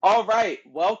All right,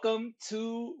 welcome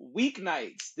to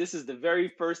Weeknights. This is the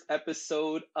very first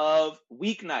episode of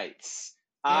Weeknights.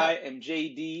 I Yep. am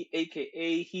JD,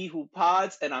 aka He Who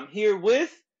Pods, and I'm here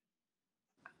with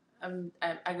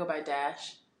I go by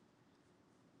Dash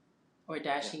or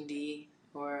Dashing D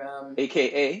or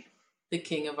aka the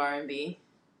King of R&B.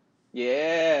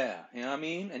 Yeah, you know what I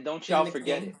mean? And don't y'all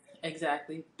forget it.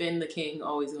 Exactly. Been the king,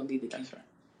 always gonna be the king. That's right.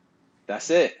 That's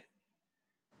it.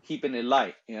 Keeping it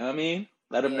light, you know what I mean?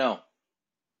 Let them know.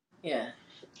 Yeah.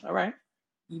 All right.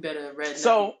 You better read.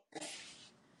 So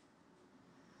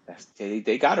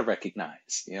they gotta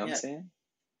recognize, you know what I'm saying?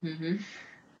 Mm-hmm.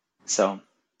 So,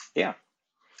 yeah.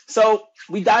 So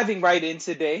we diving right in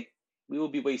today. We will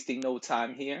be wasting no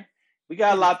time here. We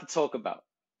got a lot to talk about.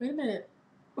 Wait a minute.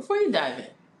 Before you dive in,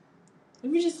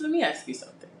 let me ask you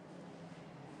something.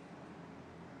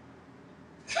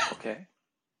 Okay.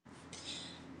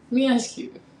 Let me ask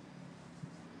you.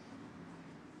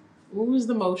 What was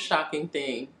the most shocking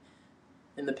thing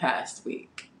in the past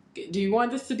week? Do you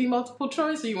want this to be multiple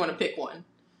choice or you want to pick one?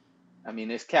 I mean,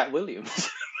 it's Katt Williams.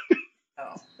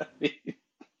 Oh.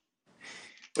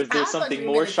 Was there something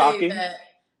more shocking? That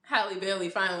Halle Bailey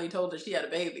finally told her she had a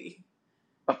baby.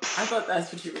 I thought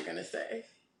that's what you were going to say.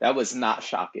 That was not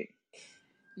shocking.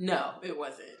 No, it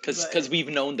wasn't. Because we've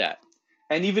known that.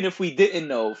 And even if we didn't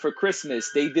know, for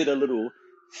Christmas, they did a little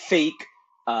fake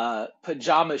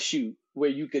pajama shoot where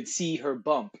you could see her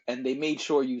bump, and they made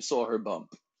sure you saw her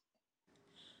bump.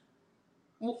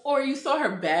 Or you saw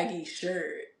her baggy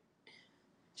shirt.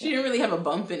 She didn't really have a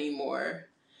bump anymore.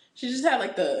 She just had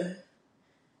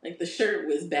the shirt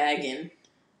was bagging.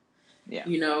 Yeah.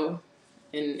 You know,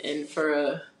 and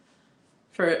for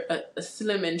a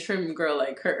slim and trim girl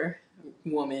like her,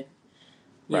 woman,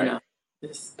 you know.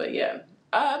 But yeah.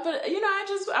 But you know,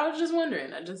 I was just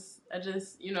wondering. I just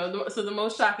you know. So the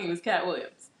most shocking was Katt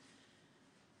Williams.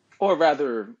 Or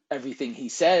rather, everything he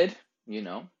said. You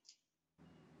know.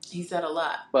 He said a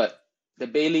lot. But the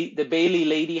Bailey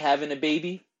lady having a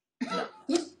baby. No.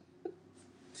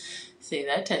 Say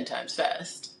that 10 times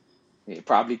fast. You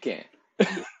probably can't.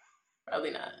 Probably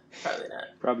not.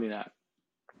 Probably not.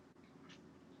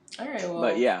 All right, well.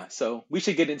 But yeah, so we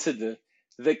should get into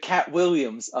the Katt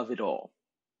Williams of it all.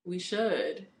 We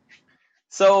should.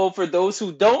 So for those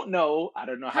who don't know, I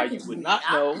don't know how you would not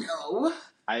know.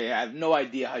 I have no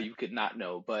idea how you could not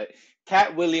know, but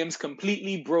Katt Williams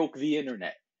completely broke the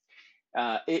internet.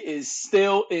 It is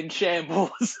still in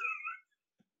shambles.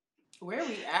 Where are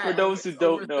we at? For those who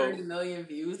don't know, 30 million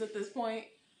views at this point.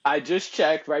 I just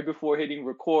checked right before hitting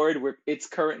record. It's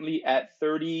currently at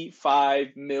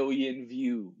 35 million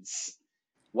views.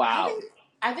 Wow.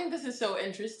 I think this is so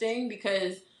interesting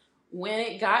because when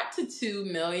it got to 2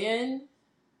 million,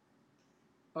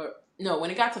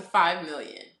 when it got to 5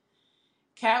 million,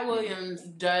 Katt Williams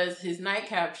does his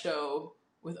nightcap show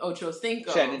with Ocho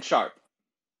Cinco. Shannon Sharp.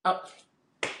 Oh.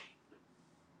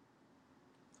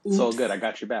 It's all good. I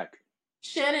got your back.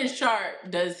 Shannon Sharp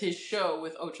does his show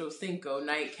with Ocho Cinco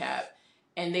nightcap,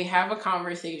 and they have a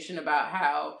conversation about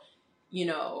how, you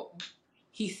know,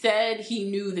 he said he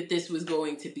knew that this was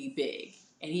going to be big,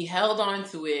 and he held on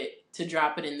to it to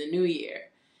drop it in the new year.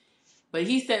 But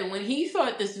he said when he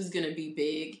thought this was going to be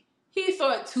big, he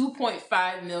thought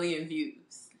 2.5 million views.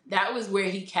 That was where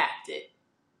he capped it.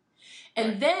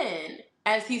 And then,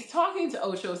 as he's talking to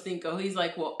Ocho Cinco, he's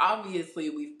like, well, obviously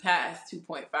we've passed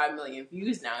 2.5 million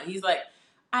views now. And he's like,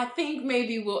 I think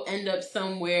maybe we'll end up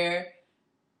somewhere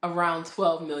around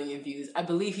 12 million views. I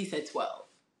believe he said 12.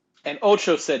 And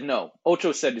Ocho said no.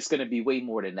 Ocho said it's going to be way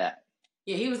more than that.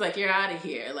 Yeah, he was like, you're out of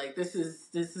here. Like, this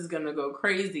is going to go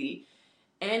crazy.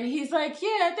 And he's like,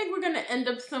 yeah, I think we're going to end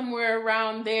up somewhere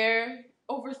around there.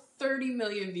 Over 30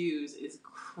 million views is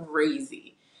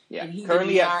crazy. Yeah,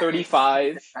 currently at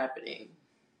 35. Happening.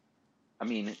 I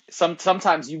mean,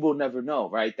 sometimes you will never know,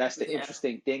 right? That's the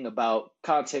interesting thing about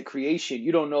content creation.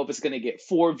 You don't know if it's going to get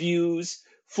 4 views,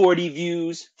 40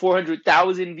 views,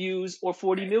 400,000 views, or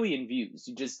 40 million views.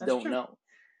 You just don't know.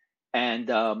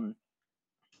 And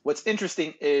what's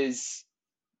interesting is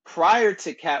prior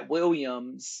to Katt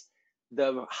Williams,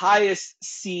 the highest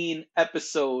seen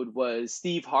episode was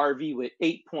Steve Harvey with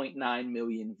 8.9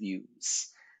 million views.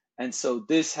 And so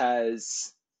this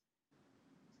has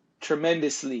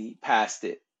tremendously passed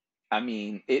it. I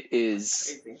mean, it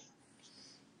is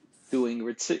doing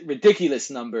ridiculous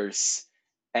numbers.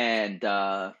 And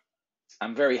I'm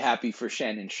very happy for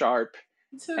Shannon Sharp.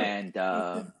 And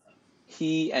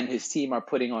he and his team are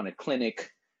putting on a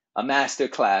clinic, a master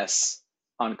class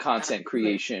on content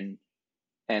creation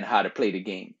and how to play the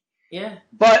game. Yeah.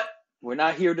 But we're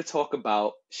not here to talk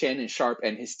about Shannon Sharp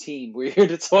and his team. We're here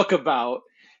to talk about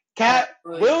Katt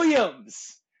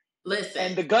Williams. Listen.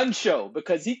 And the gun show,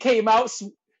 because he came out,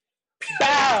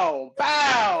 bow,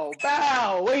 bow,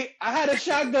 bow. Wait, I had a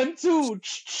shotgun too.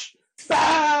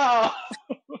 Bow.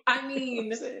 I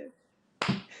mean,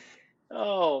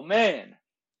 oh man.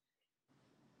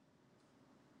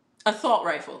 Assault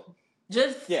rifle.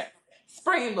 Just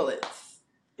spraying bullets.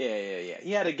 Yeah.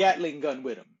 He had a Gatling gun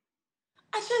with him.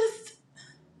 I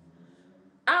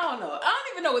don't know. I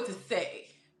don't even know what to say.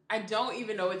 I don't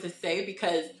even know what to say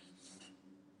because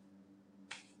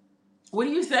what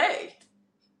do you say?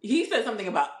 He said something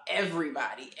about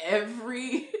everybody.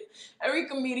 Every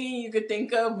comedian you could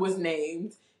think of was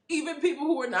named. Even people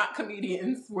who were not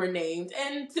comedians were named.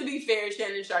 And to be fair,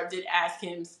 Shannon Sharp did ask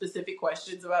him specific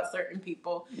questions about certain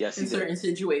people in certain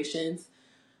situations.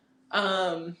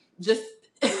 Just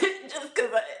because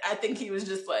I think he was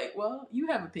just like, well, you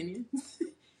have opinions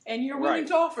and you're willing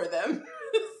to offer them.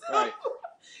 Right.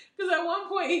 Because at one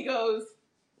point he goes,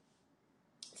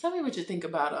 tell me what you think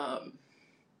about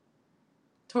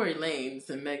Tory Lanez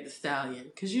and Meg Thee Stallion.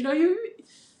 Because, you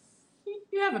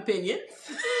have opinions.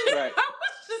 Right. I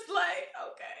was just like,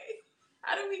 okay,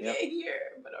 how did we get here?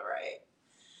 But all right.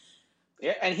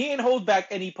 Yeah, and he didn't hold back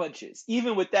any punches.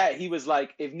 Even with that, he was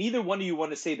like, if neither one of you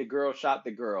want to say the girl shot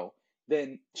the girl,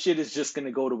 then shit is just going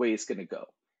to go the way it's going to go.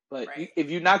 But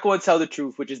if you're not going to tell the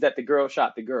truth, which is that the girl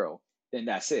shot the girl, then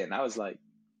that's it. And I was like,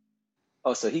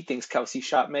 oh, so he thinks Kelsey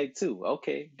shot Meg too.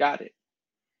 Okay, got it.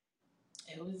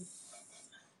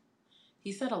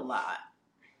 He said a lot.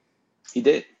 He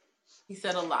did. He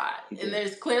said a lot. And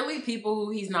there's clearly people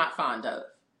who he's not fond of.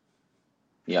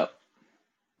 Yep.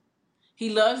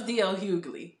 He loves D.L.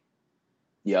 Hughley.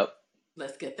 Yep.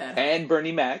 Let's get that. And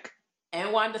Bernie Mac.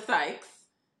 And Wanda Sykes.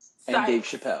 And Dave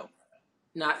Chappelle.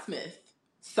 Not Smith.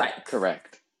 Sykes.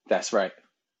 Correct. That's right.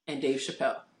 And Dave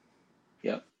Chappelle.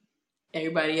 Yep.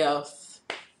 Everybody else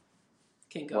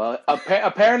can go. Well,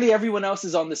 apparently everyone else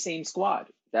is on the same squad.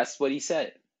 That's what he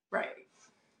said. Right.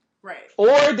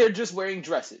 Or they're just wearing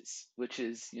dresses, which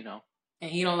is,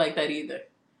 And he don't like that either.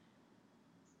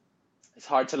 It's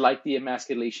hard to like the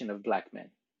emasculation of black men.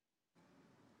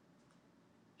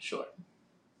 Sure.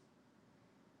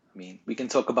 I mean, we can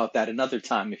talk about that another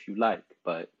time if you like,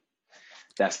 but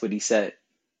that's what he said.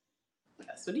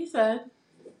 That's what he said.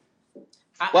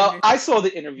 I saw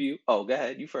the interview. Oh, go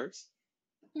ahead. You first.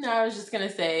 No, I was just going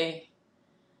to say,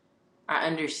 I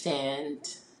understand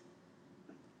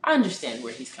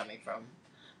where he's coming from.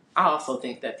 I also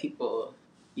think that people,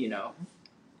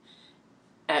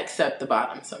 accept the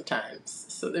bottom sometimes.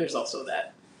 So there's also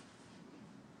that.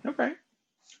 Okay.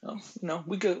 Well,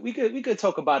 we could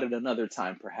talk about it another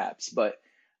time perhaps, but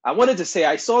I wanted to say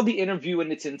I saw the interview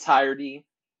in its entirety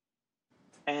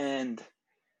and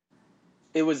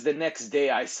it was the next day.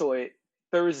 I saw it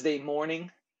Thursday morning.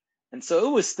 And so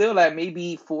it was still at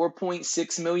maybe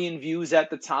 4.6 million views at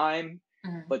the time,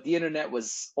 but the internet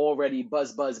was already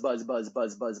buzzing.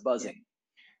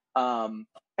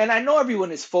 And I know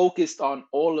everyone is focused on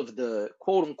all of the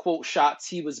quote unquote shots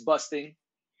he was busting.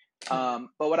 But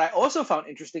what I also found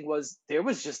interesting was there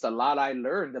was just a lot I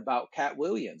learned about Katt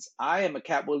Williams. I am a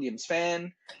Katt Williams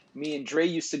fan. Me and Dre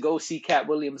used to go see Katt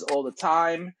Williams all the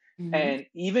time. Mm-hmm. And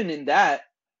even in that,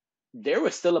 there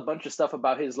was still a bunch of stuff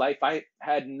about his life I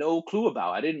had no clue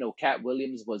about. I didn't know Katt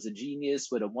Williams was a genius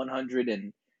with a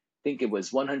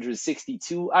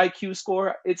 162 IQ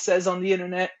score, it says on the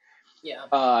internet. Yeah.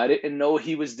 I didn't know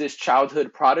he was this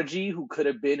childhood prodigy who could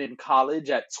have been in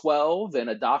college at 12 and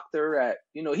a doctor at,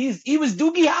 he was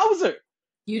Doogie Howser.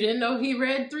 You didn't know he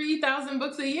read 3,000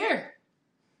 books a year.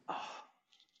 Oh.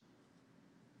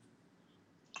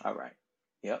 All right.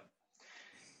 Yep.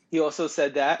 He also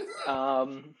said that.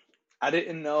 I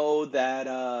didn't know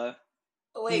that.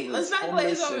 Wait, let's not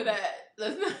glaze over that.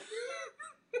 Let's not.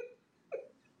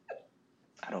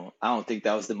 I don't think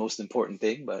that was the most important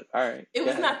thing, but all right. It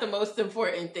was not the most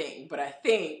important thing, but I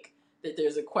think that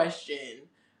there's a question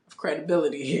of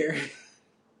credibility here.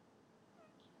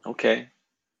 Okay.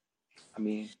 I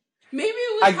mean, maybe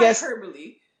it was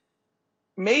hyperbole.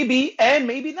 Maybe and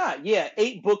maybe not. Yeah,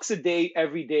 8 books a day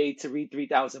every day to read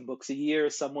 3,000 books a year.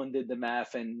 Someone did the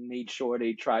math and made sure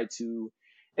they tried to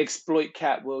exploit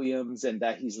Katt Williams and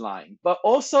that he's lying. But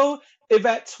also, if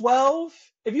at 12,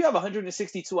 if you have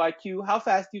 162 IQ, how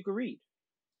fast you could read?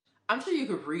 I'm sure you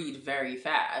could read very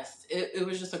fast. It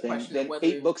was just a question of whether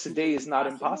 8 books a day is not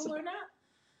impossible. Or not.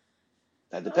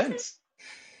 That depends. Okay.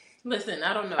 Listen,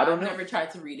 I don't know. I've never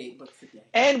tried to read 8 books a day.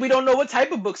 And we don't know what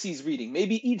type of books he's reading.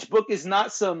 Maybe each book is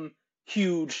not some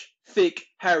huge, thick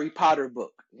Harry Potter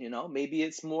book. Maybe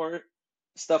it's more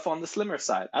stuff on the slimmer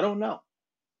side. I don't know.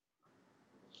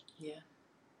 Yeah.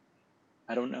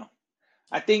 I don't know.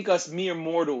 I think us mere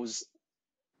mortals,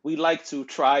 we like to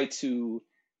try to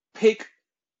pick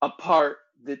apart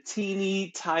the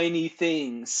teeny tiny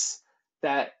things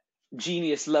that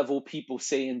genius level people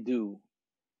say and do.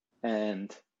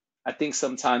 And I think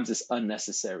sometimes it's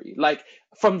unnecessary. Like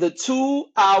from the 2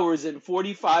 hours and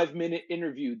 45-minute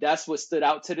interview, that's what stood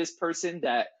out to this person,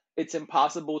 that it's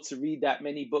impossible to read that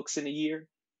many books in a year.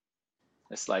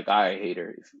 It's like, all right,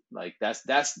 hater. Like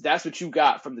that's what you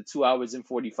got from the 2 hours and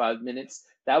 45 minutes.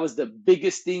 That was the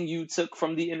biggest thing you took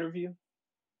from the interview.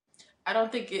 I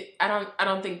don't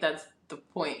think that's the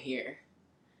point here.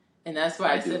 And that's why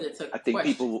I I said do. it's a I think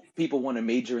question. people want to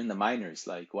major in the minors.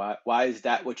 Like, why is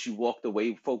that what you walked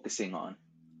away focusing on?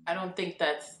 I don't think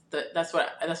that's what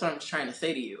I'm trying to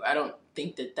say to you. I don't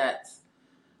think that that's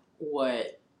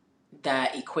what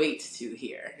that equates to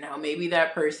here. Now, maybe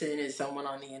that person is someone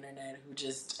on the internet who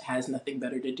just has nothing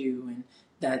better to do, and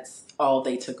that's all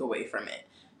they took away from it.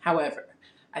 However,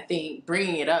 I think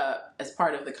bringing it up as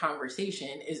part of the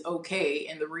conversation is okay,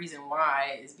 and the reason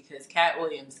why is because Katt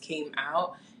Williams came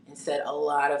out and said a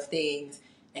lot of things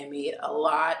and made a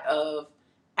lot of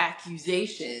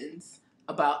accusations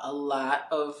about a lot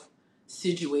of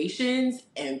situations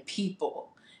and people.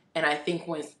 And I think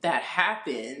once that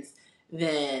happens,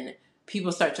 then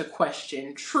people start to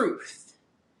question truth.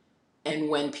 And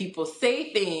when people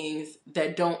say things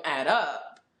that don't add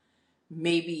up,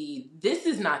 maybe this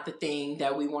is not the thing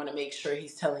that we want to make sure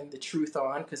he's telling the truth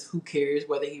on, because who cares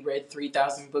whether he read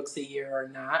 3,000 books a year or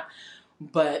not.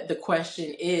 But the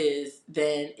question is,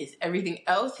 then, is everything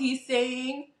else he's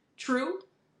saying true?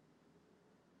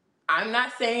 I'm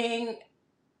not saying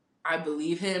I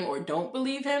believe him or don't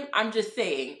believe him. I'm just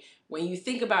saying, when you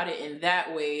think about it in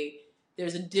that way,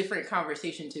 there's a different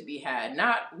conversation to be had.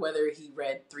 Not whether he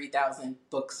read 3,000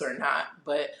 books or not,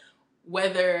 but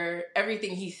whether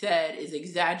everything he said is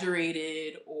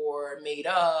exaggerated or made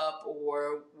up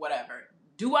or whatever.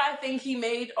 Do I think he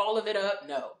made all of it up?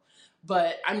 No.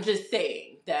 But I'm just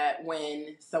saying that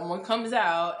when someone comes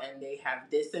out and they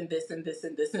have this and this and this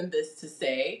and this and this to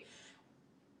say,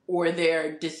 or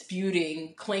they're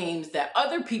disputing claims that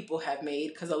other people have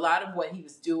made, because a lot of what he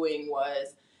was doing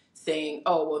was saying,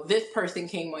 oh, well, this person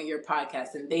came on your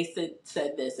podcast and they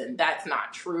said this, and that's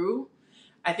not true.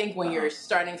 I think when you're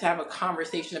starting to have a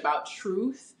conversation about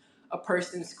truth, a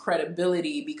person's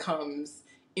credibility becomes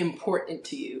important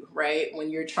to you, right? When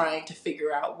you're trying to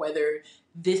figure out whether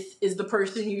this is the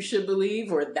person you should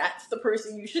believe or that's the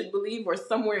person you should believe, or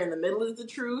somewhere in the middle is the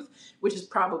truth, which is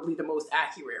probably the most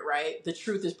accurate, right? The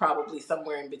truth is probably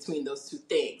somewhere in between those two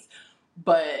things.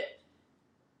 But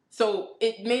so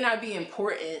it may not be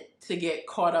important to get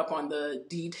caught up on the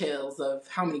details of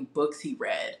how many books he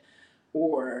read,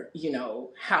 or,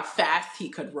 how fast he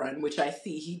could run, which I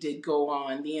see he did go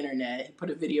on the internet. He put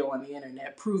a video on the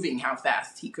internet proving how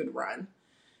fast he could run.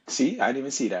 See, I didn't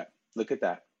even see that. Look at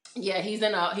that. Yeah, he's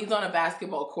on a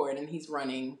basketball court and he's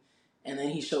running, and then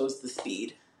he shows the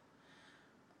speed.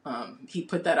 He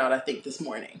put that out, I think, this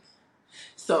morning.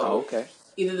 So, Okay.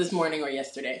 either this morning or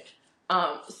yesterday.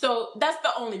 So that's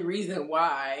the only reason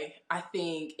why I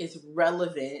think it's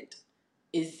relevant.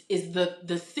 Is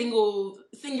the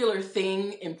singular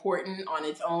thing important on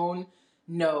its own?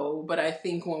 No, but I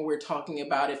think when we're talking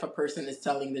about if a person is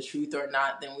telling the truth or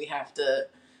not, then we have to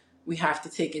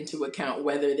take into account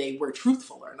whether they were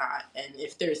truthful or not. And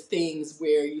if there's things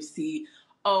where you see,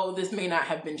 oh, this may not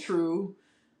have been true,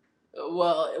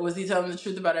 well, was he telling the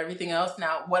truth about everything else?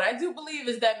 Now, what I do believe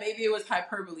is that maybe it was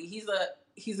hyperbole. He's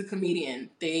a comedian.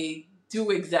 They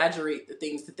do exaggerate the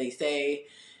things that they say.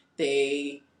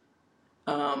 They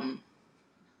have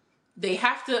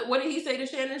to. What did he say to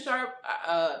Shannon Sharp?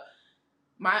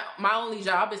 My only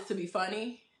job is to be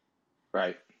funny.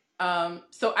 Right.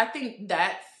 So I think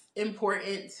that's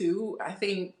important too. I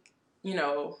think,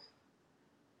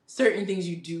 certain things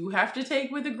you do have to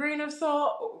take with a grain of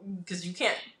salt, because you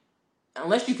can't,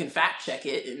 unless you can fact check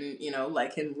it, and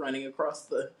like him running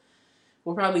across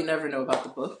we'll probably never know about the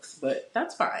books, but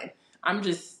that's fine. I'm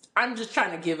just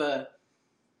trying to give a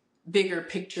bigger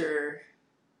picture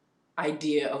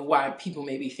idea of why people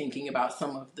may be thinking about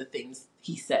some of the things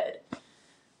he said.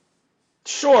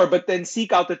 Sure, but then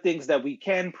seek out the things that we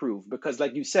can prove, because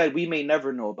like you said, we may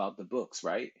never know about the books,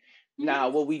 right? Now,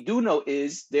 what we do know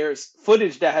is there's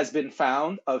footage that has been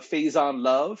found of Faison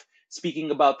Love speaking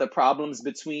about the problems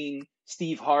between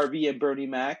Steve Harvey and Bernie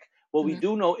Mac. What we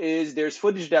do know is there's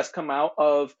footage that's come out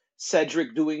of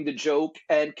Cedric doing the joke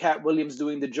and Katt Williams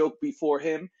doing the joke before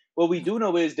him. What we do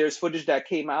know is there's footage that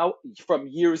came out from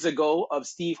years ago of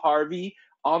Steve Harvey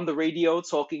on the radio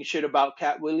talking shit about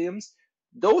Katt Williams.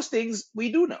 Those things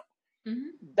we do know. Mm-hmm.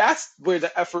 That's where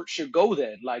the effort should go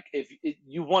then. Like if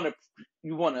you want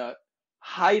to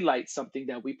highlight something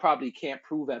that we probably can't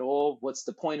prove at all, what's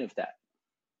the point of that?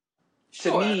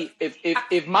 To Sure. me,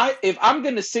 if I'm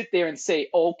gonna sit there and say,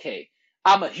 okay,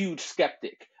 I'm a huge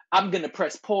skeptic, I'm gonna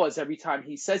press pause every time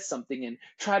he says something and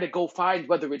try to go find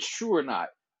whether it's true or not.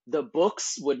 The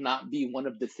books would not be one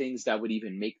of the things that would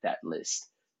even make that list,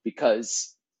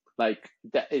 because like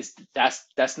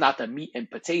that's not the meat and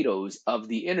potatoes of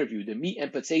the interview. The meat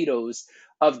and potatoes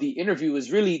of the interview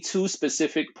is really two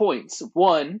specific points.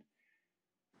 One,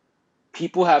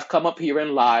 people have come up here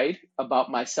and lied about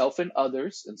myself and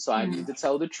others, and so I Mm-hmm. need to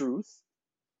tell the truth.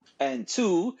 And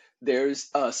two, there's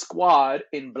a squad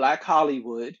in Black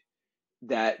Hollywood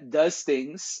that does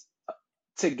things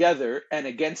together and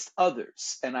against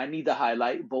others. And I need to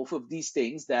highlight both of these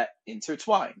things that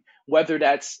intertwine, whether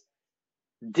that's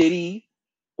Diddy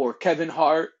or Kevin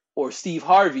Hart or Steve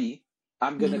Harvey.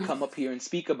 I'm going to Mm-hmm. come up here and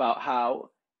speak about how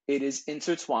it is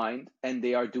intertwined and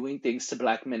they are doing things to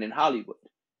black men in Hollywood.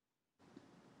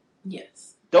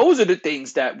 Yes. Those are the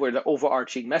things that were the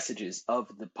overarching messages of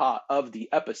the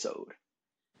episode.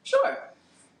 Sure.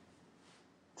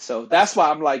 So that's why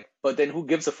I'm like, but then who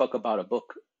gives a fuck about a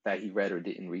book that he read or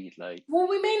didn't read? Like, Well,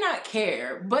 we may not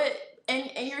care, but and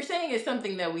you're saying it's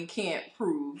something that we can't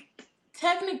prove.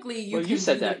 Technically, you well, you can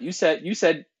said do the. that. You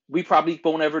said we probably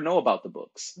won't ever know about the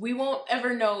books. We won't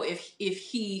ever know if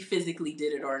he physically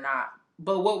did it or not.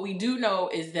 But what we do know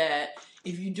is that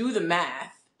if you do the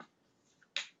math,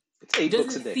 It's 8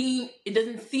 books a day. it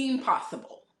doesn't seem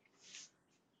possible,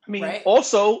 I mean, right?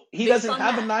 also he Based doesn't on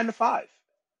have a math. 9 to 5.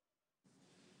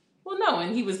 Well, no,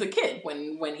 and he was a kid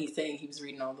when he's saying he was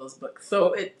reading all those books,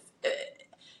 so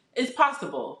it's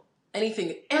possible.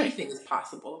 Anything Right. is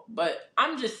possible. But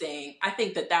I'm just saying, I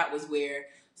think that was where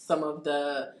some of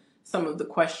the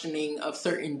questioning of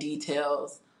certain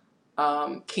details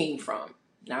came from.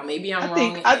 Now, maybe I'm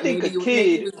wrong, I and think a maybe it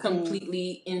kid was who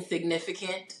completely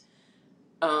insignificant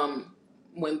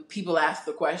when people asked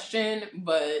the question,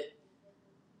 but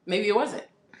maybe it wasn't.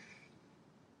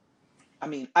 I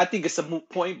mean, I think it's a moot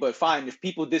point, but fine. If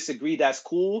people disagree, that's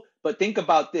cool. But think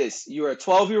about this: you're a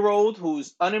 12-year-old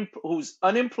who's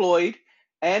unemployed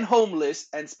and homeless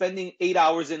and spending 8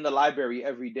 hours in the library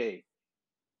every day.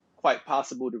 Quite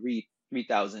possible to read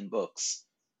 3,000 books.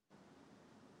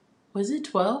 Was it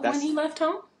 12 when he That's left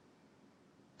home?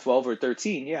 12 or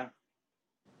 13, yeah.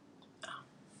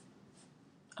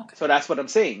 Okay. So that's what I'm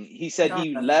saying. He I said don't he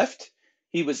remember. left.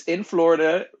 He was in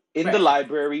Florida in the Right.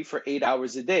 library for 8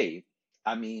 hours a day.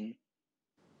 I mean,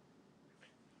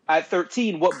 at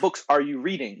 13, what books are you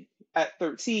reading? At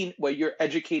 13, where you're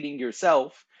educating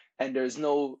yourself and there's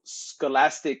no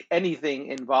scholastic anything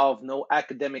involved, no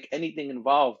academic anything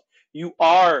involved. You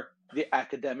are the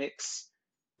academics.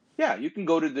 Yeah, you can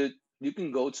go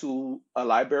to a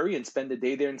library and spend a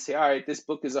day there and say, all right, this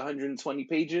book is 120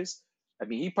 pages. I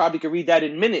mean, he probably could read that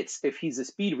in minutes if he's a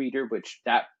speed reader, which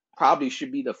that probably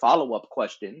should be the follow-up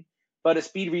question. But a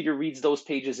speed reader reads those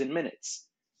pages in minutes.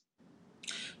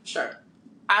 Sure.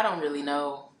 I don't really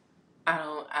know. I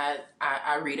don't.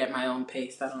 I read at my own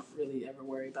pace. I don't really ever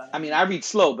worry about I mean, it. I read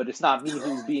slow, but it's not me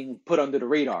who's being put under the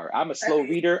radar. I'm a I slow mean,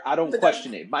 reader. I don't but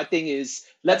question it. My thing is,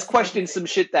 let's that's the only question thing. some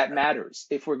shit that matters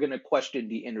if we're going to question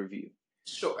the interview.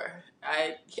 Sure.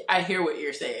 I hear what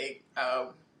you're saying.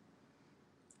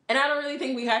 And I don't really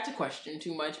think we had to question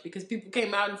too much because people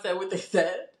came out and said what they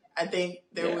said. I think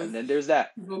there Yeah, was and then there's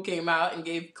that. people came out and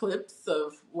gave clips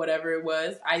of whatever it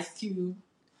was. Ice Cube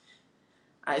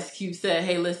said,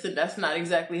 "Hey, listen, that's not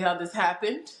exactly how this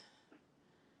happened."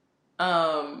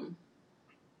 Um,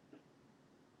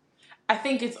 I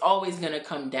think it's always going to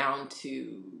come down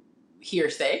to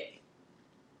hearsay,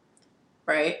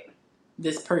 right?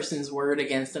 This person's word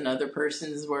against another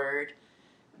person's word,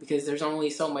 because there's only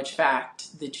so much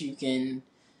fact that you can.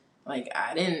 Like,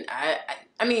 I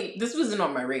mean, this wasn't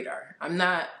on my radar. I'm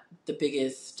not the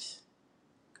biggest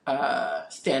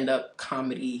stand-up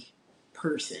comedy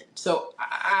person, so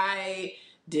I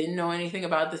didn't know anything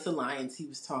about this alliance he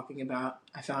was talking about.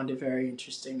 I found it very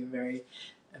interesting and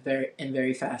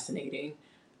very fascinating.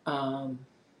 Um,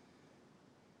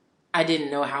 I didn't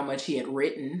know how much he had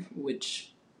written,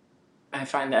 which I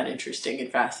find that interesting and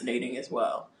fascinating as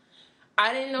well.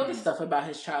 I didn't know the Mhm. stuff about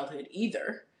his childhood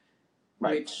either,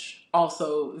 Right. which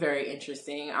also very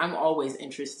interesting. I'm always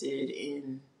interested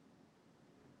in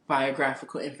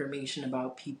biographical information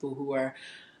about people who are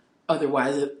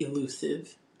otherwise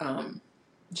elusive,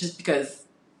 just because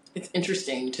it's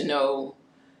interesting to know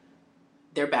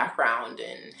their background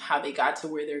and how they got to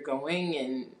where they're going,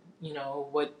 and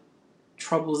what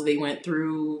troubles they went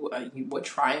through, what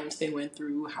triumphs they went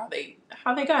through, how they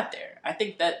got there.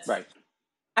 Right.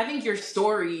 I think your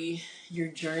story, your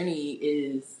journey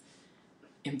is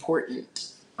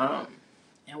important.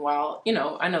 And while,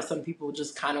 I know some people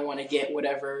just kind of want to get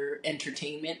whatever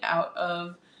entertainment out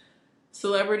of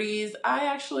celebrities, I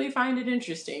actually find it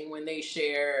interesting when they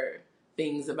share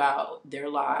things about their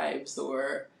lives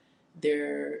or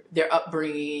their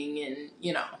upbringing, and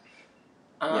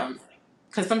Yeah.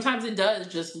 because sometimes it does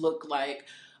just look like,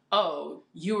 oh,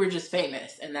 you were just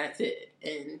famous and that's it,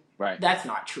 and Right. that's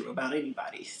not true about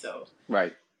anybody. So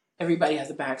Right. everybody has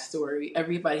a backstory.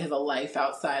 Everybody has a life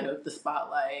outside of the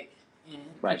spotlight, and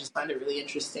I Right. just find it really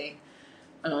interesting.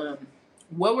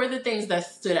 What were the things that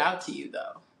stood out to you,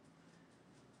 though?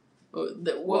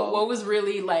 What was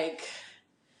really like,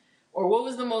 or what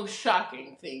was the most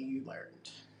shocking thing you learned?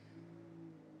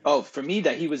 Oh, for me,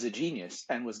 that he was a genius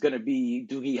and was going to be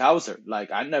Doogie Howser. Like,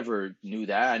 I never knew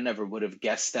that. I never would have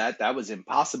guessed that. That was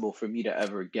impossible for me to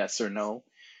ever guess or know.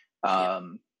 Yeah.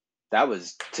 That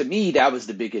was, to me, that was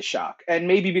the biggest shock. And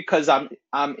maybe because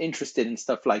I'm interested in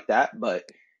stuff like that, but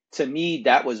to me,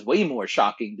 that was way more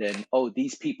shocking than, oh,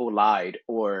 these people lied,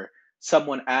 or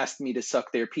someone asked me to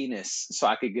suck their penis so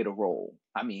I could get a role.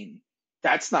 I mean,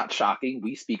 that's not shocking.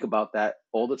 We speak about that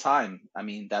all the time. I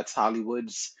mean, that's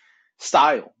Hollywood's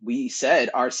style. We said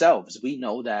ourselves, we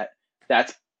know that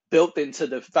that's built into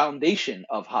the foundation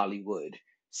of Hollywood.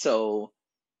 So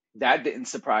that didn't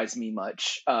surprise me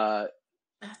much.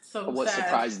 That's so What sad.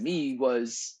 surprised me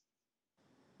was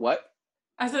what?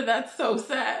 I said that's so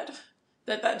sad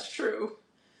that that's true.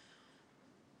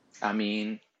 I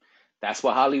mean, that's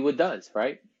what Hollywood does,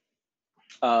 right?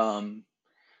 Um,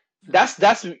 that's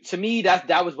to me,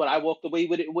 that was what I walked away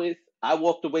with it with. I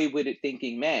walked away with it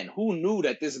thinking, man, who knew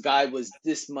that this guy was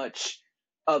this much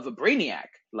of a brainiac?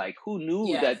 Like, who knew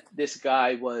Yeah. that this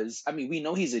guy was? I mean, we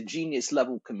know he's a genius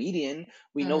level comedian.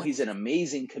 We know he's an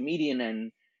amazing comedian,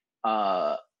 and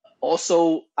uh,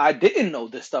 also I didn't know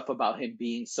the stuff about him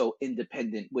being so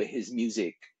independent with his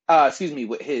music. Excuse me,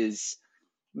 with his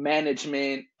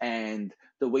management and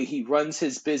the way he runs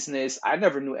his business. I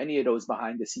never knew any of those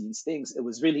behind the scenes things. It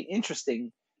was really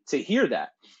interesting to hear that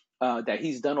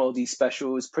he's done all these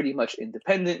specials pretty much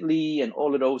independently and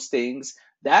all of those things.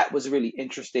 That was really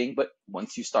interesting. But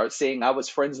once you start saying I was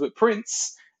friends with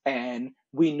Prince and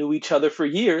we knew each other for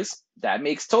years, that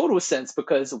makes total sense,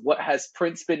 because what has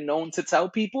Prince been known to tell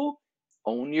people?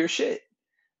 Own your shit.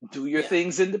 Do your Yeah.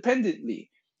 things independently.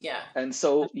 Yeah. And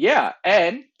so, yeah,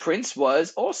 and Prince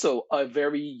was also a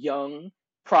very young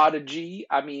prodigy.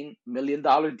 I mean, $1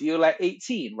 million deal at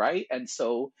 18, right? And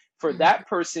so, for that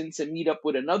person to meet up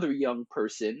with another young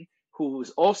person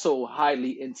who's also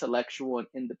highly intellectual and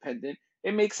independent,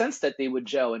 it makes sense that they would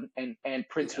gel. And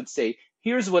Prince would say,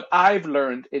 here's what I've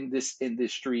learned in this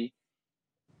industry.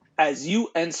 As you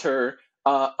enter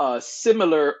a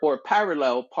similar or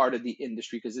parallel part of the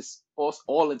industry, because it's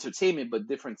all entertainment but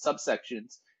different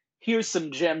subsections, here's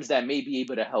some gems that may be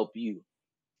able to help you.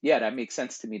 Yeah, that makes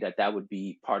sense to me that that would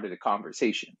be part of the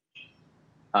conversation.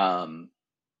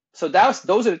 So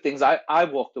those are the things I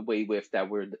walked away with that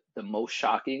were the most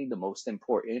shocking, the most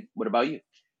important. What about you?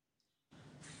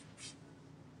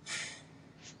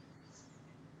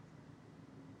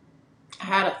 I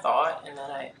had a thought and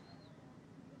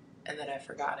then I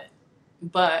forgot it.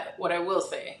 But what I will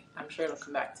say, I'm sure it'll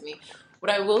come back to me.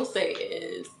 What I will say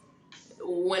is,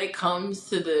 when it comes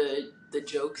to the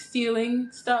joke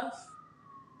stealing stuff,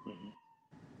 Mhm.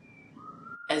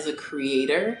 as a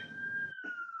creator,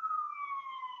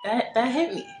 that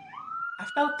hit me. I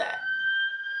felt that.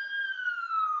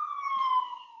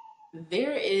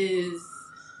 There is,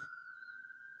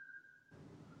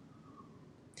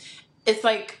 it's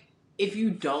like, if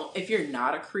you're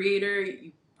not a creator,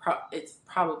 it's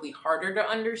probably harder to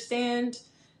understand.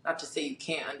 Not to say you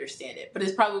can't understand it, but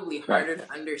it's probably Right, harder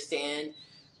to understand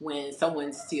when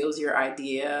someone steals your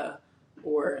idea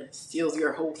or steals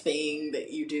your whole thing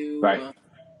that you right, do.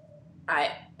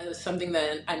 It was something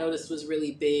that I noticed was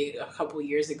really big a couple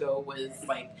years ago, was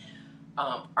like,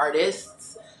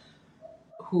 artists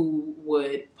who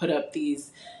would put up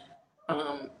these,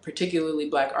 particularly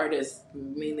black artists,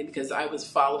 mainly because I was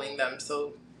following them,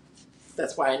 so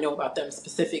that's why I know about them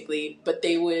specifically. But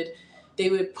they would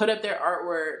put up their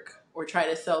artwork or try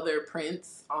to sell their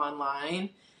prints online,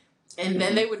 and then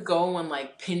hmm they would go on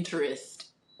like Pinterest,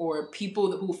 or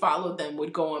people who followed them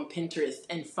would go on Pinterest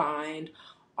and find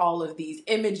all of these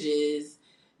images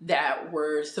that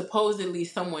were supposedly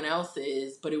someone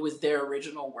else's, but it was their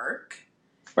original work.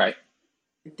 right,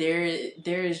 There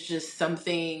is just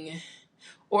something,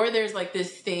 or there's like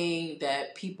this thing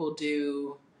that people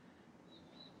do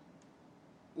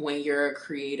when you're a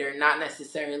creator, not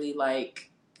necessarily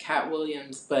like Katt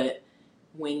Williams, but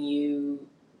when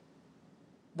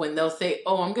they'll say,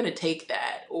 "Oh, I'm gonna take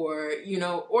that," or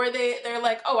or they're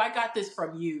like, "Oh, I got this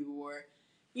from you," or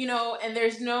and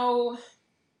there's no,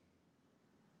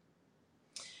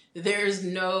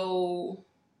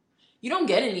 you don't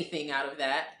get anything out of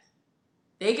that.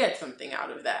 They get something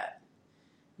out of that.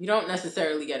 You don't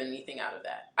necessarily get anything out of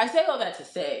that. I say all that to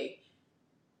say,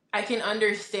 I can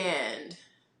understand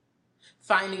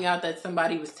finding out that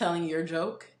somebody was telling your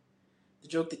joke, the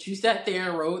joke that you sat there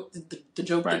and wrote, the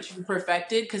joke Right. that you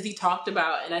perfected, because he talked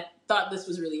about, and I thought this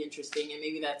was really interesting, and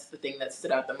maybe that's the thing that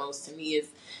stood out the most to me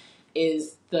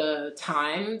is the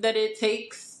time that it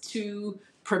takes to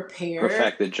prepare,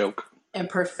 Perfect the joke, and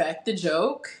perfect the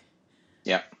joke.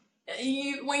 Yeah.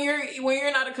 When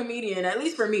you're not a comedian, at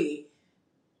least for me,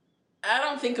 I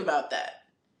don't think about that.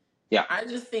 Yeah. I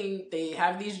just think they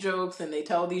have these jokes and they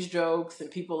tell these jokes and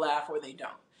people laugh or they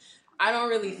don't. I don't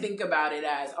really think about it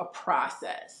as a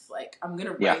process. Like, I'm going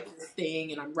to write this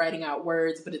thing and I'm writing out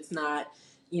words, but it's not,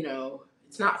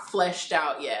 it's not fleshed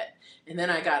out yet. And then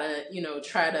I got to,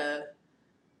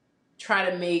 try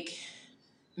to make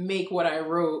what I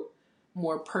wrote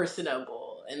more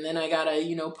personable. And then I got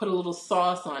to, put a little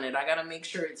sauce on it. I got to make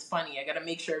sure it's funny. I got to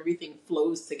make sure everything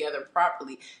flows together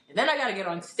properly. And then I got to get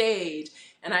on stage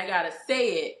and I got to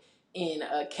say it in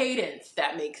a cadence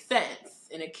that makes sense,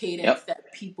 in a cadence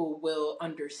that people will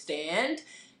understand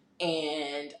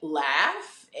and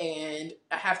laugh. And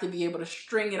I have to be able to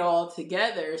string it all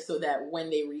together so that when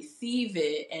they receive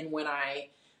it and when I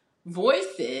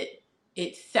voice it,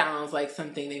 it sounds like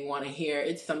something they want to hear.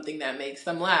 It's something that makes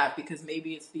them laugh, because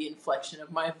maybe it's the inflection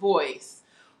of my voice,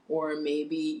 or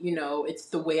maybe, it's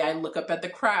the way I look up at the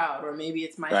crowd, or maybe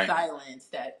it's my silence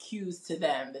that cues to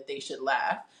them that they should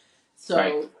laugh.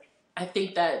 So I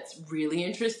think that's really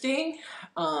interesting.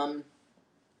 I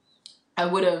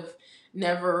would have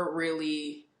never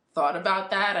really thought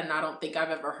about that, and I don't think I've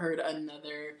ever heard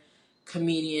another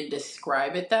comedian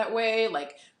describe it that way.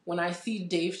 Like, when I see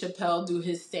Dave Chappelle do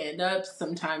his stand-ups,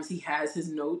 sometimes he has his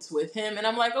notes with him, and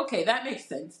I'm like, okay, that makes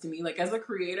sense to me. Like, as a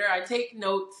creator, I take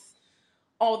notes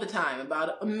all the time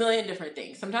about a million different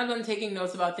things. Sometimes I'm taking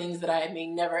notes about things that I may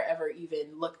never, ever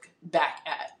even look back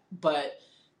at, but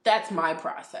that's my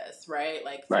process, right?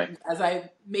 Like, as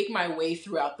I make my way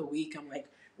throughout the week, I'm like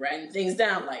writing things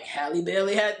down. Like, Halle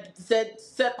Bailey had said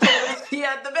she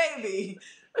had the baby,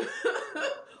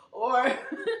 or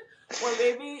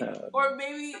maybe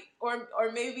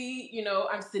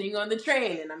I'm sitting on the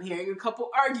train and I'm hearing a couple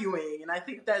arguing, and I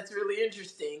think that's really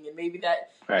interesting, and maybe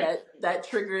that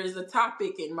triggers a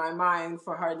topic in my mind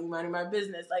for Hardly Minding My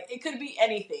Business. Like, it could be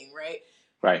anything, right?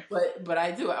 Right. But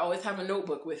I always have a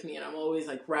notebook with me, and I'm always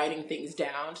like writing things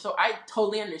down. So I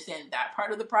totally understand that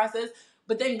part of the process.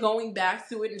 But then going back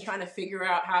to it and trying to figure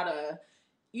out how to,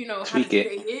 how to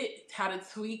say it, how to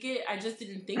tweak it, I just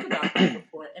didn't think about that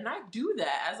before. And I do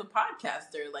that as a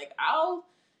podcaster. Like, I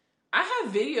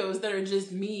have videos that are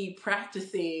just me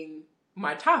practicing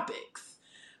my topics.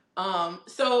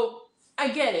 So I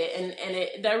get it,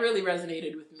 and that really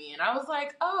resonated with me. And I was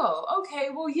like, oh, okay,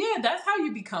 well, yeah, that's how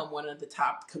you become one of the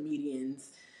top comedians,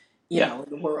 in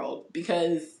the world,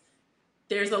 because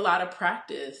there's a lot of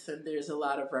practice and there's a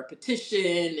lot of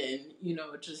repetition and,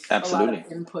 just a lot of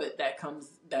input that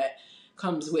comes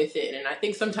with it. And I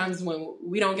think sometimes when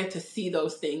we don't get to see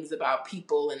those things about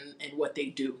people and what they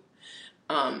do,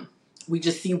 we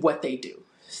just see what they do.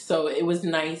 So it was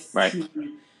nice to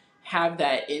have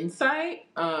that insight.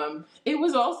 It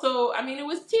was also, it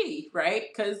was tea, right?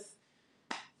 Because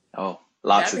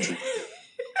lots of tea.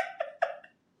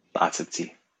 Lots of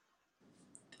tea.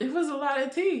 It was a lot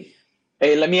of tea.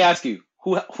 Hey, let me ask you,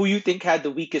 who you think had the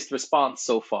weakest response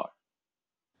so far?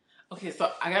 Okay,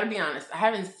 so I gotta be honest, I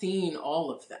haven't seen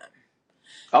all of them.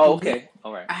 Oh, okay,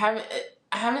 all right. I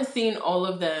haven't seen all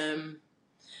of them.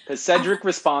 Because Cedric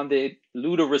responded,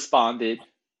 Luda responded,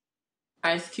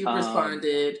 Ice Cube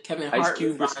responded, Kevin Hart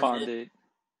responded.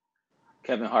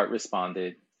 Kevin Hart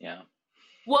responded, yeah.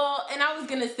 Well, and I was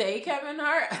gonna say Kevin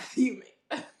Hart.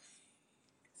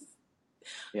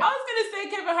 I was gonna say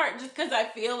Kevin Hart just because I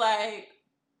feel like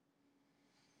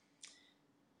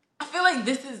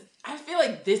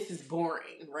this is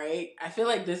boring, right? I feel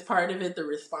like this part of it, the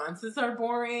responses are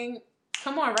boring.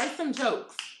 Come on, write some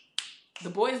jokes. The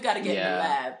boys got to get in the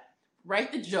lab,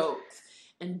 write the jokes,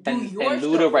 and do your and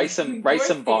Luda show, write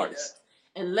some bars.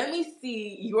 And let me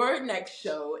see your next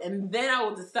show, and then I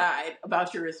will decide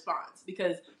about your response,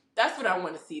 because that's what I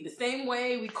want to see. The same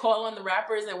way we call on the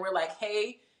rappers and we're like,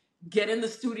 hey, get in the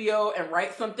studio and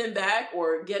write something back,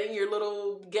 or get on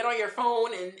your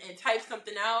phone and type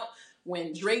something out.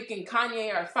 when Drake and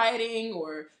Kanye are fighting,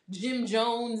 or Jim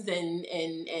Jones and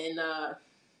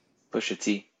Pusha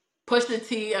T. Pusha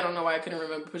T. I don't know why I couldn't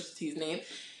remember Pusha T's name.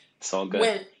 It's all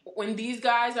good. When these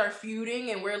guys are feuding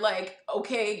and we're like,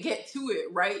 okay, get to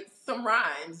it, write some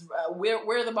rhymes. Where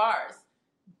are the bars?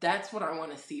 That's what I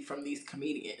want to see from these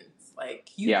comedians. Like,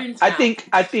 you've been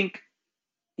talented.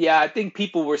 I think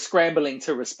people were scrambling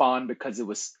to respond because it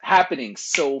was happening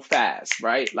so fast,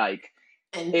 right? Like,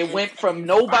 it went from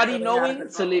nobody knowing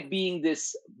to it being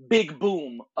this big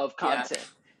boom of content.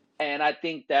 Yeah. And I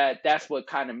think that's what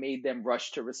kind of made them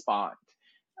rush to respond.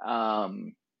 I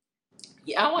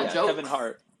want jokes. Kevin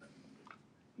Hart.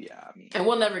 Yeah, I mean. And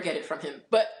we'll never get it from him.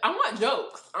 But I want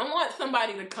jokes. I want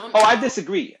somebody to come. Oh, I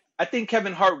disagree. I think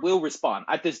Kevin Hart will respond.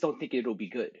 I just don't think it'll be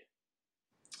good.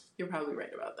 You're probably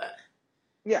right about that.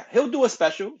 Yeah, he'll do a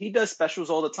special. He does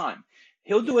specials all the time.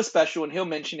 He'll do a special and he'll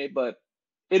mention it, but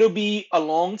it'll be a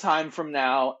long time from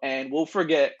now and we'll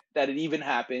forget that it even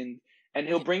happened. And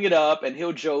he'll bring it up and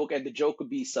he'll joke and the joke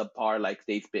would be subpar like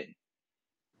they've been.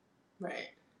 Right.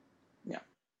 Yeah.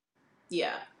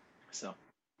 Yeah. So.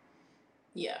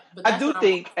 Yeah. But I do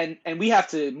think, and we have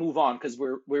to move on because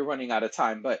we're running out of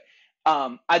time, but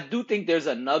I do think there's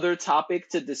another topic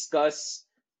to discuss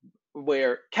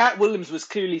where Katt Williams was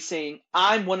clearly saying,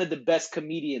 I'm one of the best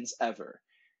comedians ever.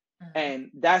 Mm-hmm.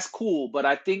 And that's cool. But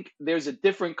I think there's a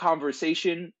different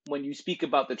conversation when you speak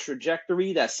about the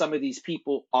trajectory that some of these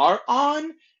people are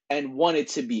on and wanted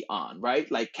to be on,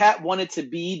 right? Like Katt wanted to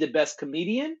be the best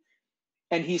comedian,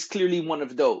 and he's clearly one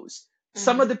of those. Mm-hmm.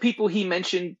 Some of the people he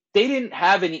mentioned, they didn't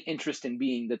have any interest in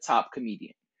being the top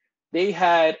comedian. They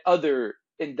had other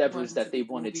endeavors that they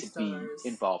wanted to be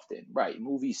involved in, right?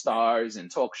 Movie stars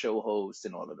and talk show hosts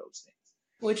and all of those things.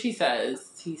 Which he says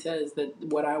that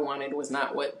what I wanted was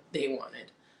not what they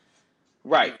wanted.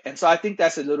 Right. And so I think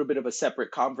that's a little bit of a separate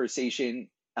conversation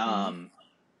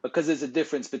because there's a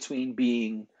difference between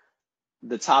being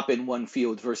the top in one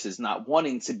field versus not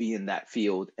wanting to be in that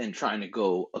field and trying to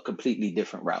go a completely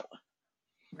different route.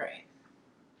 Right.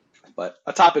 But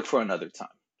a topic for another time.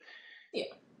 Yeah.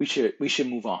 We should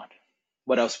move on.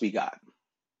 What else we got?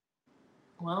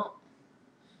 Well,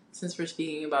 since we're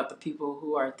speaking about the people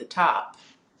who are at the top,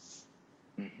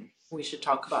 we should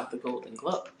talk about the Golden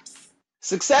Globes.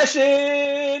 Succession!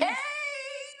 Hey!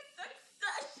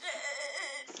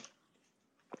 Succession!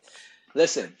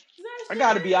 Listen, I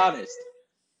gotta be honest.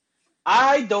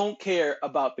 I don't care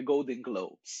about the Golden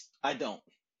Globes. I don't.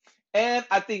 And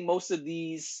I think most of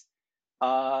these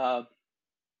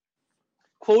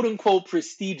quote-unquote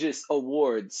prestigious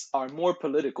awards are more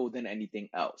political than anything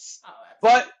else. Oh,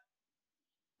 but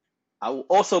I will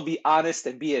also be honest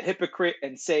and be a hypocrite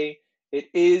and say it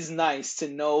is nice to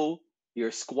know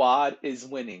your squad is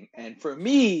winning. And for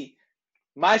me,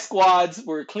 my squads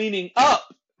were cleaning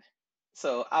up.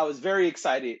 So I was very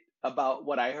excited about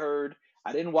what I heard.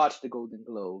 I didn't watch the Golden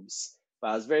Globes, but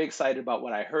I was very excited about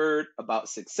what I heard about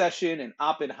Succession and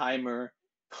Oppenheimer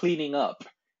cleaning up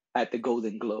at the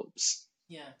Golden Globes.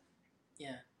 Yeah.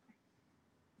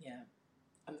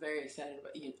 I'm very excited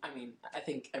about you. I mean, I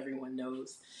think everyone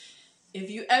knows. If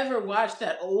you ever watched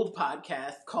that old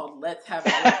podcast called Let's Have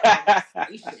a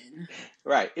Conversation.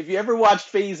 Right. If you ever watched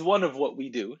phase 1 of what we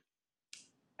do,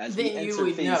 as we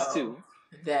enter phase 2.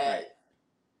 That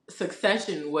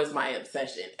Succession was my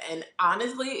obsession. And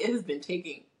honestly, it has been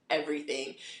taking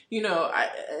everything. You know, I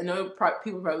know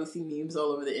people probably see memes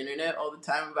all over the internet all the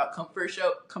time about comfort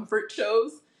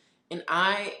shows. And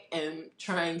I am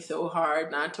trying so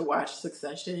hard not to watch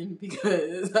Succession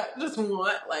because I just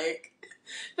want, like,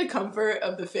 the comfort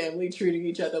of the family treating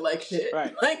each other like shit.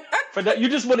 Right. Like, for that, you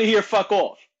just want to hear fuck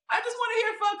off. I just want to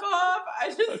hear fuck off.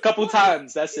 A couple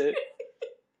times, that's it.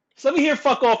 So let me hear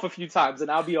fuck off a few times and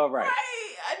I'll be all right. Right.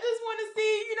 I just want to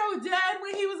see, Dad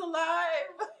when he was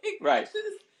alive. Like, right.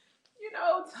 Just,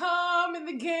 Tom and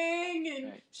the gang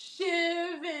and right.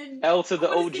 Shiv and... L to the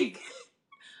OG.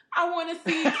 I want to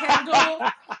see Kendall,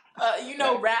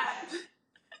 rap.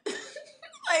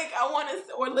 Like, I want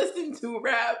to, or listen to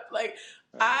rap. Like,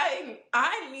 right.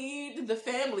 I need the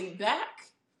family back.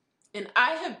 And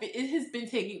it has been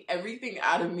taking everything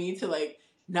out of me to, like,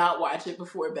 not watch it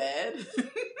before bed.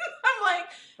 I'm like,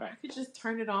 right. I could just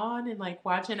turn it on and, like,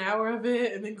 watch an hour of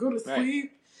it and then go to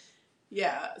sleep. Right.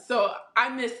 Yeah. So I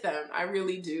miss them. I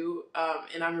really do.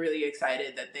 And I'm really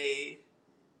excited that they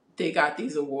got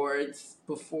these awards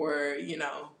before,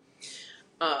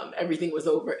 everything was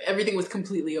over. Everything was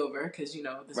completely over because, this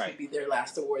right. would be their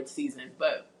last award season.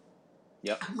 But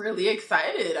yep. I'm really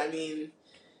excited. I mean,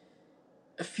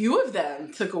 a few of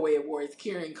them took away awards.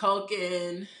 Kieran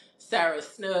Culkin, Sarah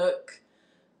Snook,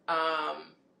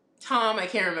 Tom, I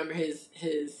can't remember his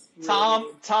real name.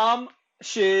 Tom,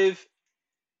 Shiv,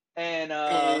 and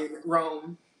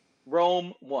Rome.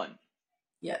 Rome won.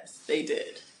 Yes, they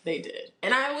did. They did.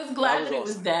 And I was glad that it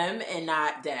was them and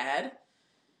not Dad.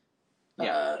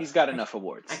 Yeah, he's got enough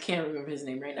awards. I can't remember his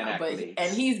name right now,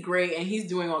 and he's great, and he's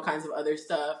doing all kinds of other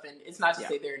stuff. And it's not to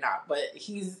say they're not, but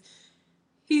he's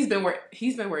been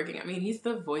working. I mean, he's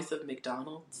the voice of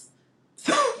McDonald's.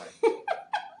 So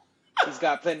he's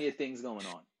got plenty of things going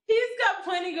on. He's got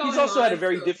plenty going on. He's also at a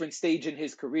very different stage in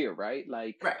his career, right?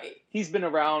 Like, he's been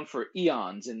around for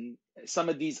eons, and some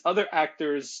of these other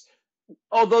actors,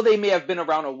 although they may have been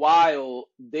around a while,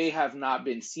 they have not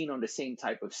been seen on the same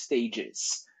type of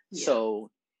stages. Yeah.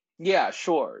 So, yeah,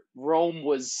 sure. Rome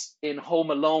was in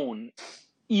Home Alone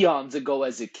eons ago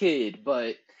as a kid,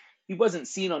 but he wasn't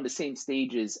seen on the same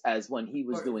stages as when he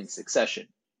was doing Succession.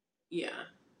 Yeah.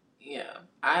 Yeah.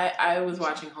 I was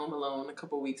watching Home Alone a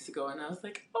couple weeks ago, and I was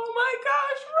like, oh my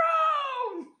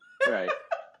gosh, Rome! Right.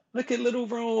 Look at little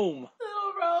Rome.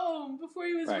 Little Rome, before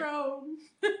he was Rome.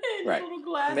 His little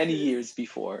glasses. Many years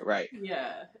before, right.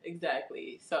 Yeah,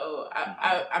 exactly. So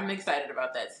I'm excited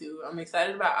about that, too. I'm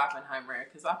excited about Oppenheimer,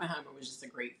 because Oppenheimer was just a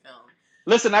great film.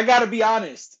 Listen, I gotta be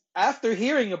honest. After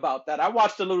hearing about that, I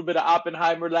watched a little bit of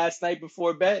Oppenheimer last night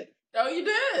before bed. Oh, you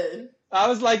did? I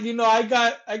was like,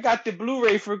 I got the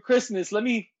Blu-ray for Christmas. Let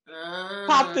me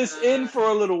pop this in for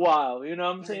a little while. You know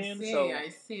what I'm saying? I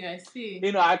see.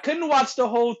 I couldn't watch the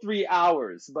whole 3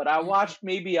 hours, but I watched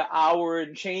maybe an hour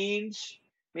and change,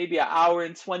 maybe an hour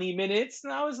and 20 minutes.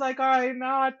 And I was like, all right,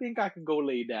 now I think I can go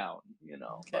lay down,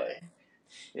 Okay. But,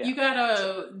 yeah. You got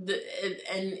so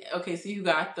you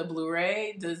got the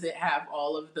Blu-ray. Does it have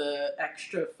all of the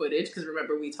extra footage? Because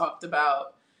remember, we talked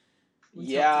about...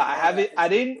 I have it. I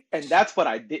didn't, and that's what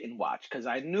I didn't watch, because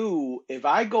I knew if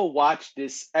I go watch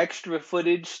this extra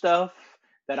footage stuff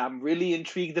that I'm really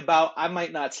intrigued about, I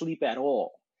might not sleep at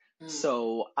all.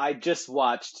 So I just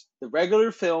watched the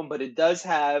regular film, but it does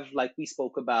have, like we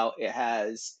spoke about, it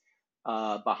has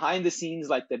behind the scenes,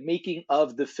 like the making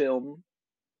of the film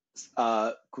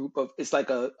group of, it's like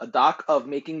a doc of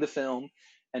making the film.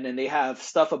 And then they have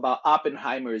stuff about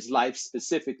Oppenheimer's life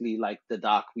specifically, like the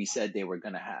doc we said they were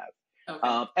going to have.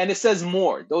 Okay. And it says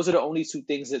more. Those are the only two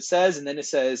things it says. And then it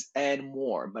says, and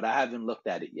more. But I haven't looked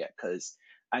at it yet, because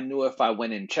I knew if I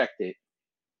went and checked it,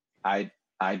 I'd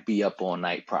be up all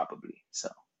night probably. So.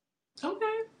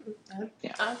 Okay.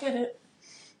 Yeah. I'll get it.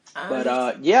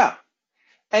 Yeah.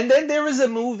 And then there was a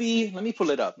movie. Let me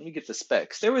pull it up. Let me get the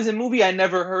specs. There was a movie I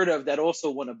never heard of that also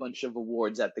won a bunch of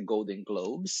awards at the Golden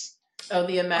Globes. Oh,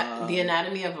 the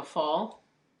Anatomy of a Fall?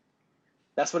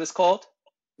 That's what it's called?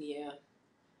 Yeah.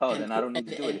 Oh, then I don't need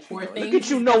to do it. Look at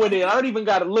you knowing it. I don't even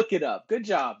got to look it up. Good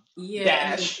job. Yeah.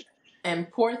 Dash.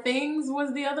 And Poor Things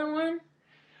was the other one?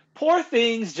 Poor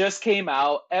Things just came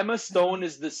out. Emma Stone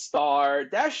is the star.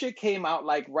 That shit came out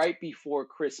like right before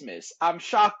Christmas. I'm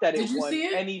shocked that it won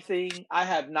anything. I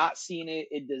have not seen it.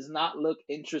 It does not look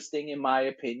interesting in my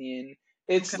opinion.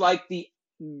 It's like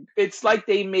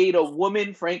they made a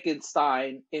woman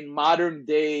Frankenstein in modern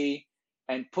day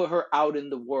and put her out in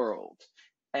the world.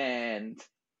 And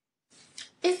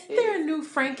isn't there a new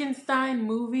Frankenstein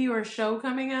movie or show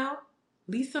coming out?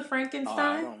 Lisa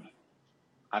Frankenstein?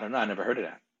 I don't know. I never heard of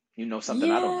that. You know something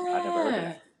I don't know. I never heard of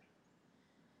that.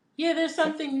 Yeah, there's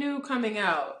something new coming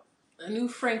out. A new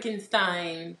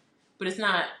Frankenstein, but it's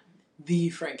not the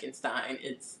Frankenstein.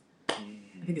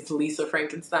 I think it's Lisa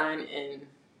Frankenstein, and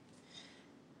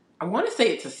I want to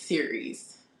say it's a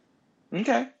series.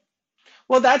 Okay.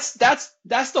 Well, that's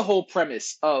the whole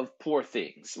premise of Poor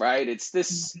Things, right? It's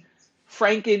this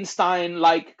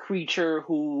Frankenstein-like creature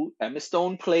who Emma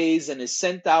Stone plays and is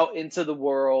sent out into the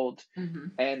world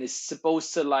and is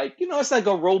supposed to, like, it's like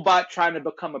a robot trying to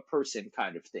become a person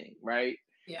kind of thing, right?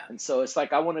 Yeah. And so it's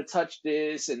like, I want to touch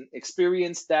this and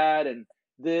experience that and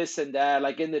this and that.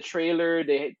 Like in the trailer,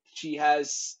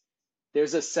 there's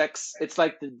a sex, it's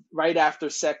like the right after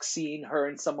sex scene, her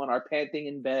and someone are panting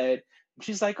in bed.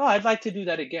 She's like, oh, I'd like to do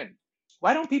that again.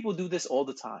 Why don't people do this all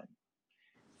the time?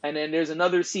 And then there's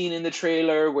another scene in the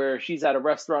trailer where she's at a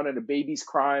restaurant and the baby's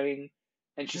crying.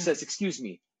 And she says, excuse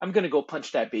me, I'm going to go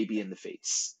punch that baby in the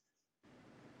face.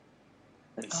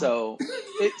 And so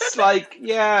it's like,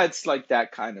 it's like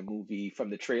that kind of movie from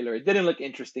the trailer. It didn't look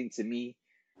interesting to me.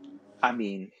 I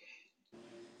mean,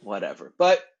 whatever.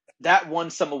 But that won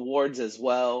some awards as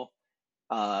well.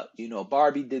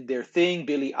 Barbie did their thing.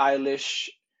 Billie Eilish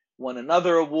won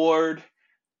another award.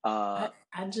 I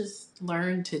just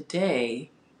learned today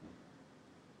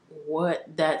what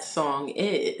that song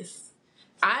is.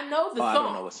 I know the song. I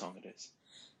don't know what song it is.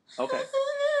 Okay.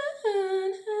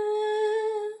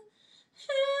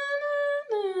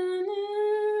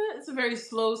 very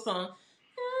slow song.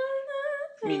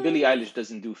 I mean, Billie Eilish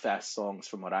doesn't do fast songs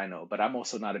from what I know, but I'm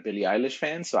also not a Billie Eilish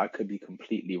fan, so I could be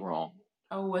completely wrong.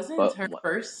 Oh, wasn't But her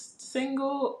first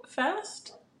single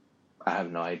fast? I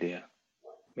have no idea.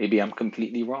 Maybe I'm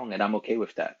completely wrong, and I'm okay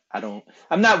with that.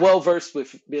 I'm not well versed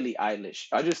with Billie Eilish.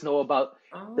 I just know about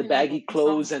I don't the really know baggy what song.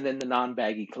 clothes and then the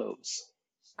non-baggy clothes.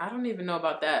 I don't even know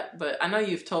about that, but I know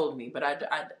you've told me. But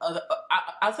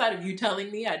outside of you telling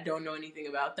me, I don't know anything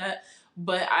about that.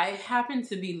 But I happened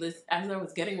to be as I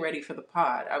was getting ready for the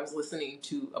pod, I was listening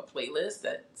to a playlist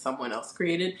that someone else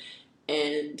created,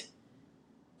 and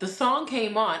the song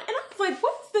came on, and I was like,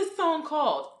 "What's this song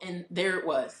called?" And there it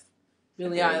was, And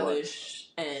Billie there it was. Eilish,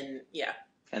 and yeah,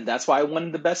 And that's why I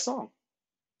won the best song.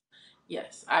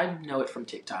 yes, I know it from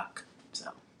TikTok.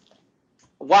 So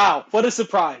Wow, what a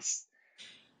surprise.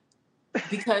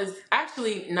 because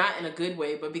actually, not in a good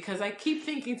way, but because I keep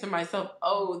thinking to myself,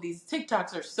 "Oh, these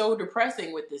TikToks are so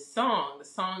depressing with this song. The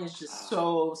song is just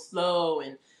so slow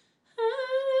and."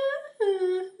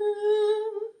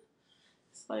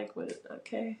 It's like, what?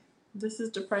 Okay, this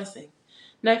is depressing.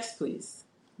 Next, please.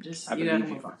 I You gotta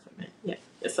believe move you. on from it. Yeah,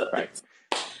 it's a, Right.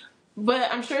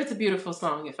 but I'm sure it's a beautiful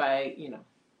song if I.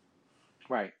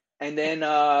 Right. And then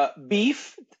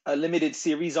Beef, a limited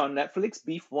series on Netflix.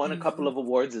 Beef won a couple of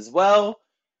awards as well.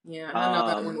 Yeah, I know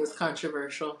that one was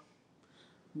controversial,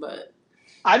 but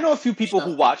I know a few people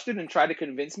who so. watched it and tried to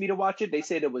convince me to watch it. They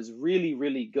said it was really,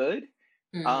 really good.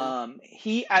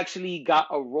 He actually got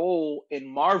a role in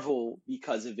Marvel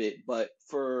because of it, but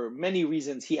for many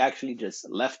reasons, he actually just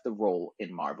left the role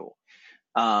in Marvel.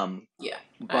 Yeah, I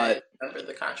But remember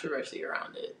the controversy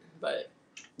around it, but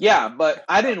yeah, but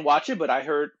I didn't watch it, but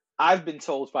I've been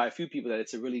told by a few people that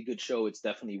it's a really good show. It's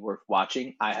definitely worth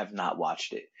watching. I have not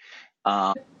watched it.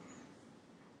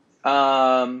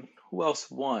 Who else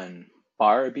won?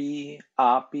 Barbie,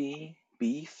 Oppie,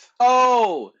 Beef.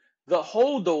 Oh, The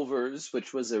Holdovers,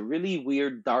 which was a really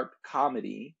weird dark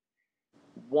comedy,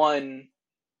 won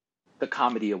the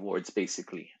comedy awards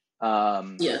basically.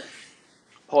 yeah.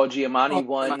 Paul Giamatti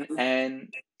won,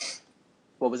 and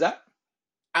what was that?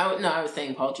 I was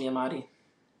saying Paul Giamatti.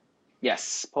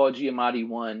 Yes, Paul Giamatti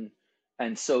won,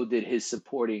 and so did his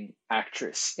supporting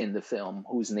actress in the film,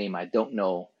 whose name I don't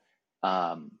know.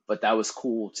 But that was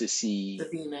cool to see.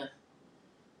 Davina.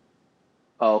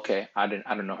 Oh, okay. I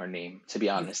don't know her name. To be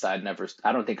honest, I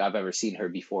don't think I've ever seen her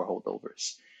before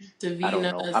Holdovers. I don't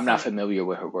Davina. know. I'm not familiar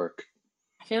with her work.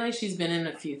 I feel like she's been in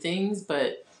a few things,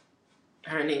 but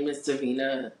her name is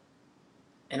Davina,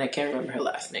 and I can't remember her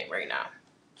last name right now.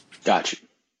 Got you.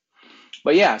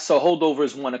 But yeah, so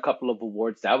Holdovers won a couple of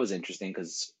awards. That was interesting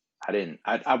because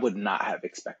I would not have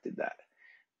expected that.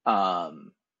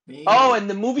 Oh, and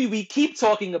the movie we keep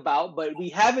talking about, but we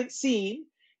haven't seen,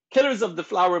 Killers of the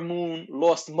Flower Moon,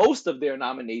 lost most of their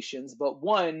nominations, but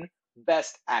won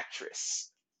Best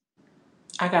Actress.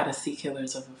 I gotta see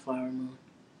Killers of the Flower Moon.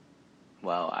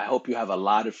 Well, I hope you have a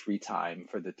lot of free time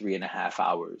for the 3.5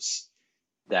 hours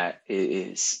that it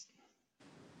is.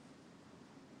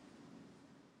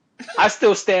 I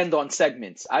still stand on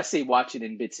segments. I say watch it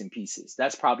in bits and pieces.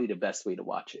 That's probably the best way to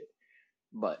watch it.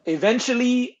 But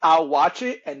eventually I'll watch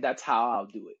it, and that's how I'll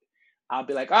do it. I'll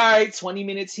be like, all right, 20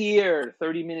 minutes here,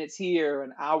 30 minutes here,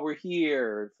 an hour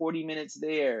here, 40 minutes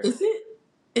there. Is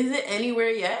it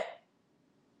anywhere yet?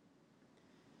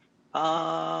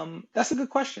 That's a good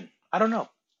question. I don't know.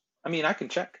 I mean, I can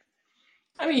check.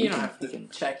 I mean, you don't have to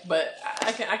check, but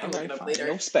I can look it up later.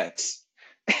 No specs.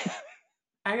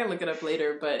 I can look it up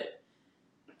later, but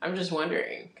I'm just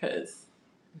wondering because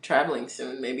I'm traveling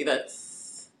soon. Maybe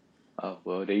that's. Oh,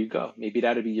 well, there you go. Maybe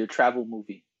that'll be your travel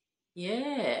movie.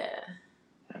 Yeah.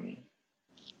 I mean,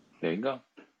 there you go.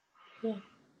 Yeah.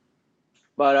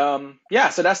 But yeah,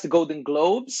 so that's the Golden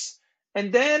Globes.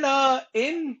 And then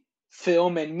in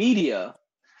film and media,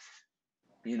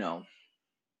 you know,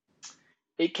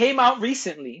 it came out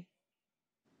recently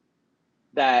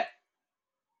that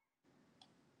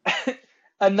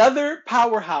another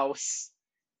powerhouse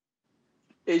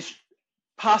is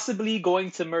possibly going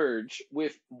to merge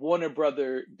with Warner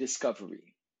Brother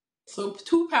Discovery. So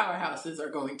 2 powerhouses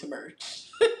are going to merge.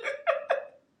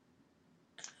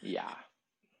 Yeah.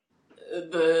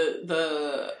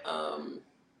 The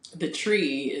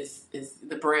tree is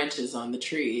the branches on the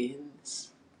tree.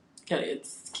 It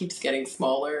keeps getting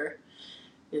smaller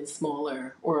and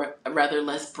smaller, or rather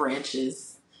less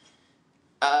branches.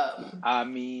 I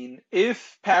mean,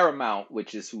 if Paramount,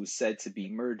 which is who's said to be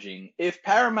merging, if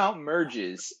Paramount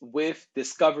merges with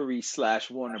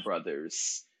Discovery/Warner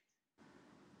Brothers,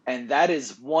 and that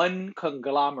is one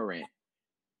conglomerate,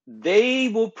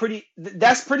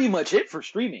 that's pretty much it for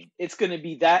streaming. It's going to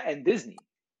be that and Disney.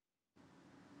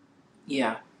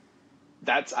 Yeah.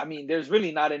 I mean, there's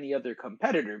really not any other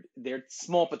competitor. They're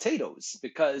small potatoes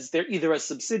because they're either a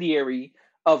subsidiary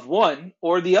of one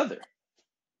or the other.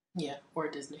 Yeah. Or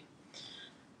Disney.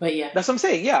 But yeah. That's what I'm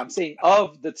saying. Yeah, I'm saying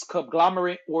of the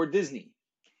conglomerate or Disney.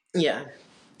 Yeah.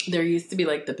 There used to be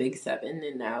like the big seven,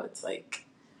 and now it's like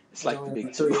It's there's like the only big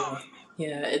like two. three of them.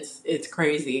 Yeah, it's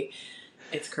crazy.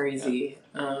 It's Yeah. crazy.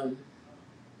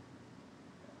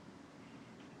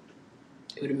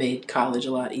 It would have made college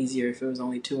a lot easier if it was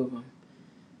only two of them.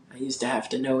 I used to have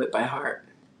to know it by heart.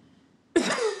 It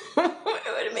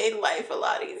would have made life a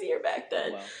lot easier back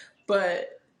then. Well,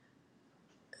 But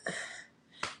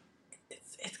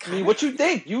it's I mean, kind of what you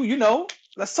think? You know,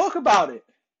 let's talk about it.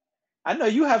 I know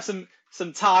you have some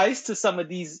ties to some of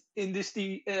these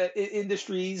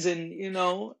industries, and you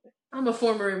know. I'm a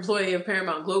former employee of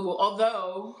Paramount Global,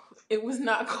 although it was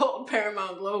not called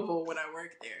Paramount Global when I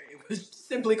worked there. It was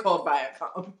simply called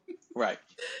Viacom. Right.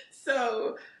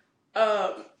 So,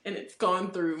 and it's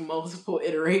gone through multiple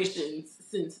iterations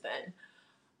since then.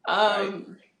 Right.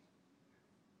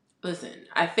 Listen,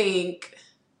 I think,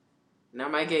 and I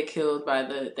might get killed by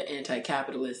the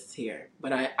anti-capitalists here,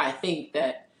 but I think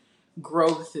that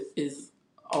growth is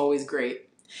always great.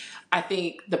 I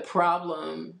think the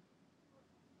problem,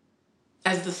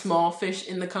 as the small fish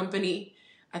in the company,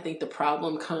 I think the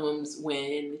problem comes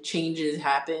when changes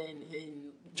happen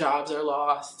and jobs are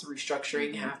lost,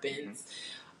 restructuring happens,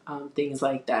 things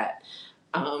like that.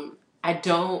 I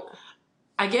don't.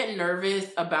 I get nervous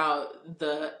about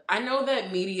I know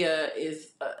that media is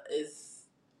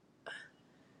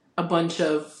a bunch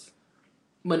of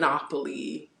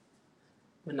monopolies,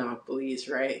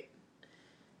 right?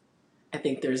 I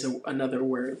think there's another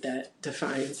word that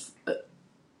defines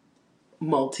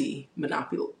monopolies,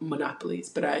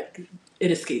 but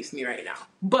it escapes me right now.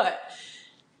 But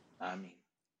I mean,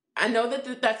 I know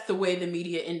that that's the way the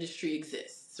media industry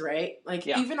exists, right? Like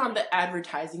yeah. even on the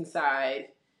advertising side,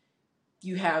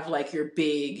 you have like your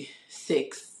big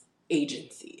six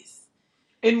agencies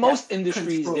In that most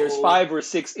industries, there's control,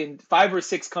 five or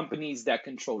six companies that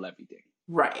control everything.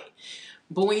 right?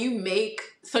 But when you make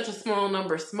such a small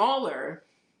number smaller,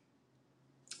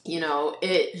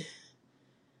 it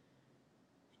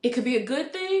could be a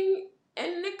good thing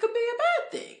and it could be a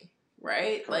bad thing,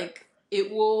 right? Correct. Like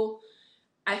it will,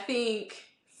 I think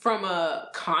from a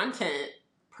content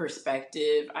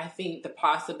perspective, I think the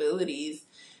possibilities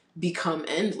become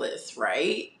endless,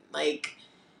 right? Like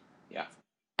Yeah.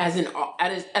 as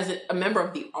a member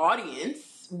of the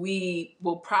audience, we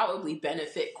will probably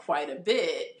benefit quite a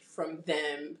bit from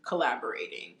them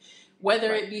collaborating.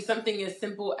 Whether Right. it be something as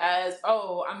simple as,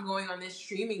 oh, I'm going on this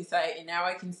streaming site and now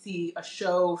I can see a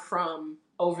show from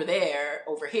over there,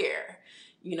 over here,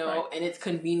 Right. and it's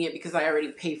convenient because I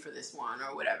already pay for this one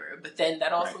or whatever. But then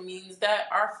that also Right. means that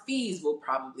our fees will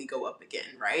probably go up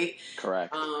again, right?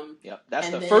 Correct. Yep. That's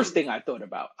And the then, first thing I thought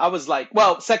about. I was like,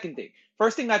 well, second thing.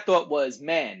 First thing I thought was,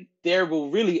 man, there will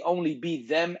really only be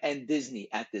them and Disney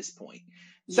at this point.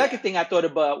 Second yeah, thing I thought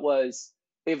about was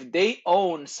if they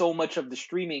own so much of the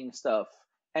streaming stuff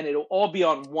and it'll all be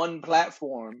on one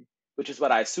platform, which is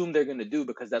what I assume they're going to do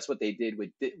because that's what they did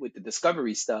with the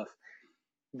Discovery stuff,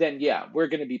 then yeah, we're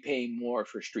going to be paying more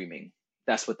for streaming.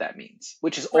 That's what that means,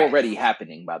 which is right. already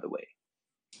happening, by the way.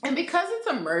 And because it's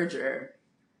a merger,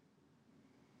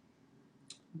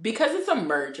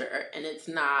 and it's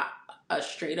not a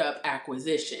straight up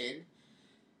acquisition,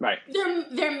 Right.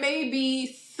 there may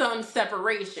be some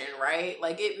separation, right?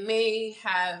 Like it may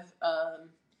have,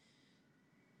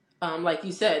 like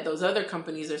you said, those other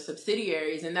companies are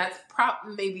subsidiaries, and that's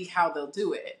maybe how they'll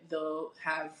do it. They'll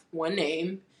have one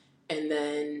name, and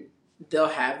then they'll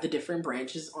have the different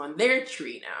branches on their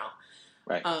tree now.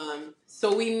 Right.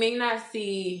 So we may not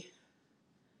see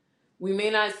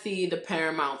the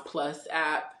Paramount Plus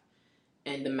app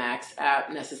and the Max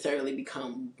app necessarily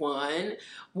become one.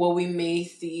 What we may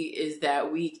see is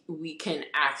that we can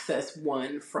access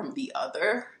one from the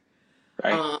other.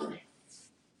 Right.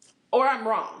 Or I'm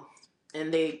wrong.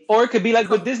 Or it could be like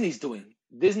what Disney's doing.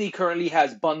 Disney currently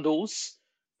has bundles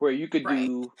where you could right.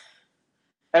 do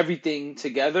everything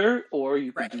together or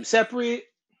you could do separate.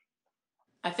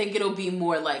 I think it'll be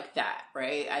more like that,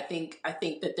 right? I think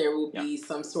that there will be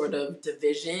some sort of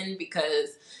division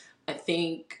because I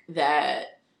think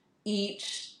that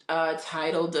each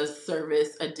title does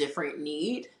service a different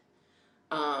need.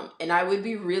 And I would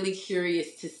be really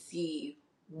curious to see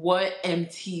what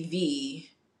MTV,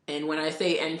 and when I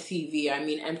say MTV, I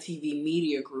mean MTV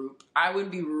Media Group. I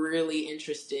would be really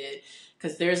interested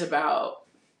because there's about,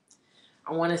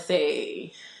 I want to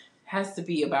say, has to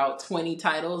be about 20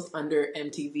 titles under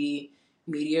MTV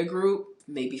Media Group,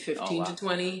 maybe 15 to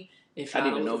 20. if I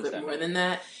didn't not a even little notice bit that. more than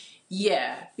that.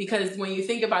 Yeah, because when you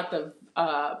think about the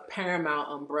Paramount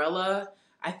umbrella,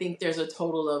 I think there's a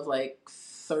total of like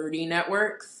 30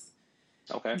 networks,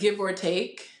 Okay. give or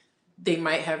take. They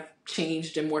might have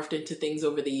changed and morphed into things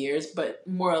over the years, but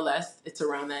more or less it's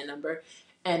around that number.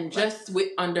 And Right. just with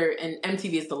and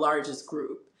MTV is the largest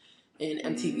group. And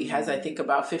MTV has, I think,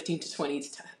 about 15 to 20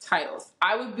 titles.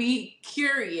 I would be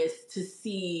curious to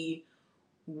see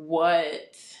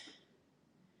what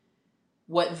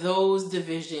those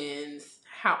divisions,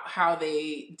 how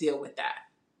they deal with that,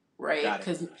 right? Got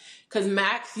it. Because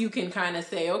Max, you can kind of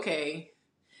say, okay,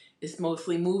 it's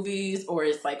mostly movies, or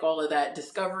it's like all of that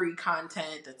discovery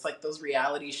content. It's like those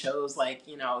reality shows, like,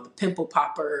 you know, the Pimple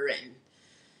Popper and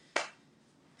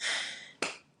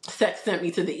Sex Sent Me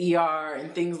to the ER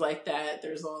and things like that.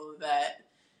 There's all of that.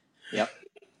 Yep.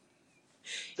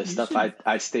 The You stuff should.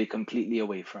 I stay completely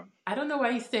away from. I don't know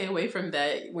why you stay away from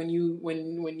that. When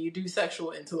you do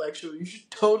sexual intellectual, you should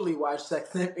totally watch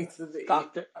Sex Sent Me to the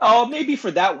Doctor. ER. Oh, maybe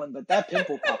for that one, but that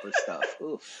pimple popper stuff.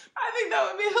 Oof. I think that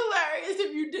would be hilarious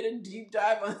if you did a deep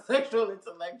dive on sexual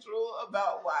intellectual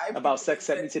about why About people sex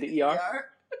get sent me sent to to the the ER. ER.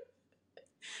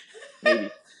 Maybe.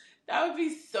 That would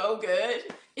be so good.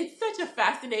 It's such a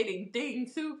fascinating thing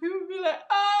too. People would be like,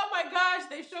 "Oh my gosh,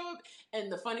 they show up."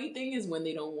 And the funny thing is when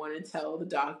they don't want to tell the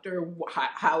doctor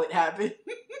how it happened.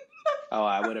 Oh,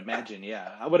 I would imagine.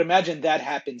 Yeah, I would imagine that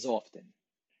happens often.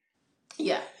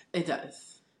 Yeah, it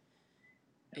does.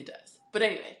 It does. But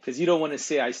anyway, Because you don't want to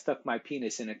say I stuck my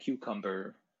penis in a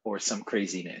cucumber or some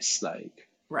craziness like.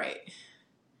 right.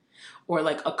 Or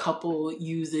like a couple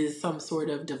uses some sort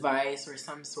of device or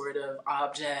some sort of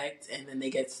object and then they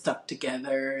get stuck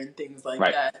together and things like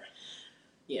Right. that.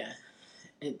 Yeah.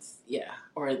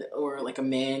 Or like a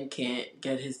man can't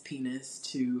get his penis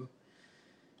to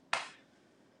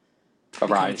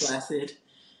become Arise. flaccid.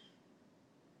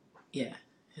 Yeah.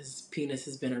 His penis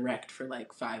has been erect for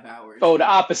like 5 hours. Oh, the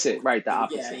opposite. Right, the Yeah,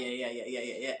 opposite.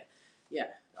 yeah. Yeah.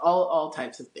 All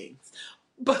types of things.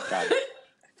 But Got it.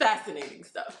 fascinating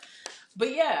stuff.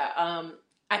 But yeah,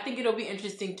 I think it'll be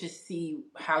interesting to see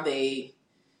how they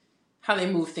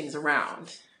move things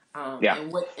around, Yeah.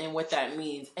 and what that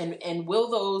means, and will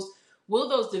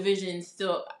those divisions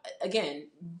still, again,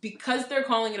 because they're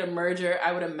calling it a merger,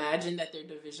 I would imagine that their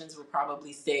divisions will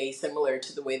probably stay similar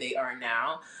to the way they are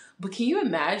now. But can you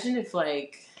imagine if,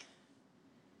 like,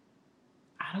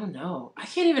 I don't know, I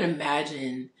can't even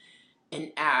imagine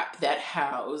an app that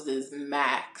houses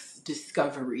Max,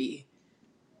 Discovery,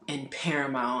 and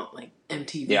Paramount, like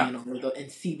MTV, Yeah. and all of the,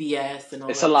 and CBS and all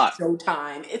It's that, a lot.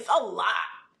 Showtime. It's a lot.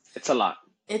 It's a lot.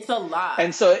 It's a lot.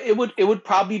 And so it would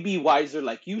probably be wiser,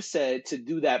 like you said, to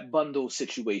do that bundle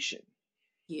situation.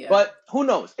 Yeah. But who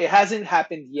knows? It hasn't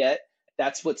happened yet.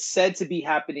 That's what's said to be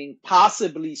happening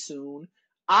possibly soon.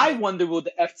 I wonder, will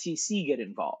the FTC get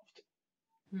involved?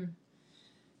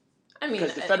 I mean,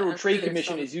 Because the Federal I'm Trade sure there's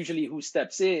Commission some. is usually who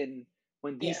steps in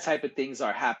when these Yeah. type of things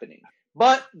are happening.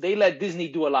 But they let Disney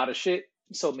do a lot of shit,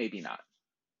 so maybe not.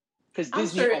 Because I'm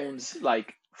Disney sure. owns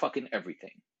like fucking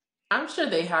everything. I'm sure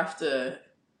they have to.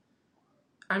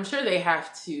 I'm sure they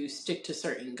have to stick to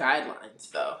certain guidelines,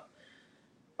 though.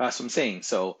 That's what I'm saying.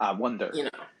 So I wonder. You know.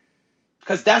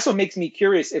 Because that's what makes me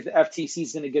curious if the FTC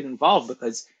is going to get involved,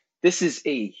 because this is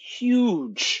a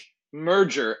huge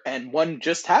merger and one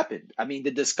just happened. I mean,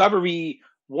 the Discovery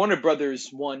Warner Brothers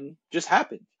one just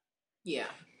happened. Yeah.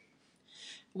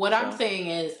 What I'm saying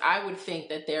is, I would think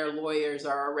that their lawyers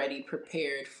are already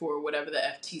prepared for whatever the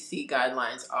FTC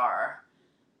guidelines are.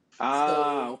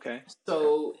 Okay.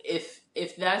 So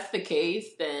if that's the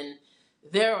case, then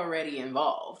they're already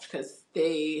involved because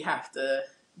they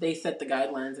set the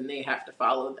guidelines and they have to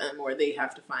follow them, or they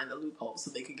have to find the loophole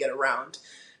so they could get around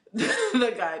the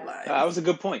guidelines. That was a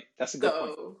good point. That's a good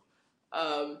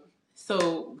point.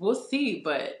 So we'll see,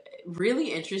 but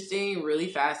really interesting, really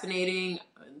fascinating.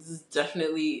 This is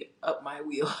definitely up my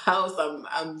wheelhouse.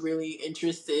 I'm really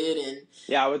interested in.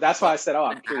 Yeah, that's why I said,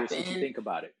 I'm curious what you think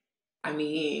about it. I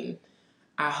mean,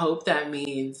 I hope that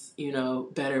means,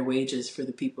 better wages for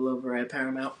the people over at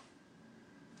Paramount.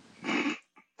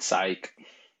 Psych.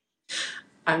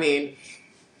 I mean,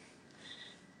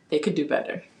 they could do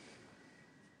better.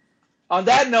 On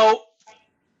that note,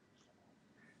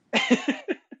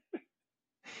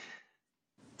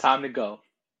 time to go.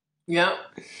 Yep.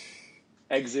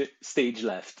 Exit stage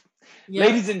left. Yep.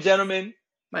 Ladies and gentlemen.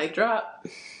 Mic drop.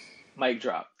 Mic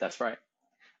drop. That's right.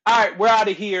 All right, we're out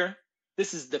of here.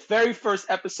 This is the very first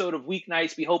episode of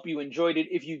Weeknights. We hope you enjoyed it.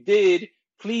 If you did,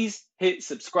 please hit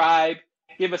subscribe,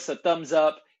 give us a thumbs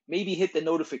up, maybe hit the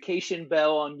notification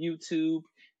bell on YouTube,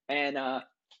 and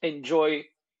enjoy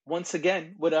once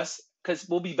again with us because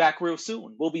we'll be back real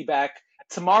soon. We'll be back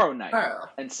tomorrow night. Oh.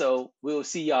 And so we'll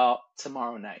see y'all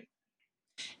tomorrow night.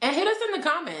 And hit us in the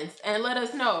comments and let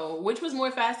us know which was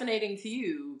more fascinating to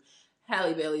you,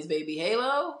 Halle Bailey's baby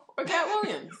Halo or Katt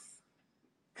Williams.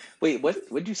 Wait,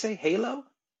 what'd you say? Halo?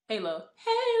 Halo.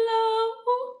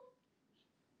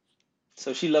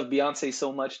 So she loved Beyonce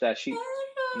so much that she...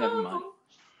 Halo.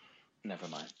 Never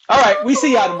mind. All right, we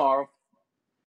see y'all tomorrow.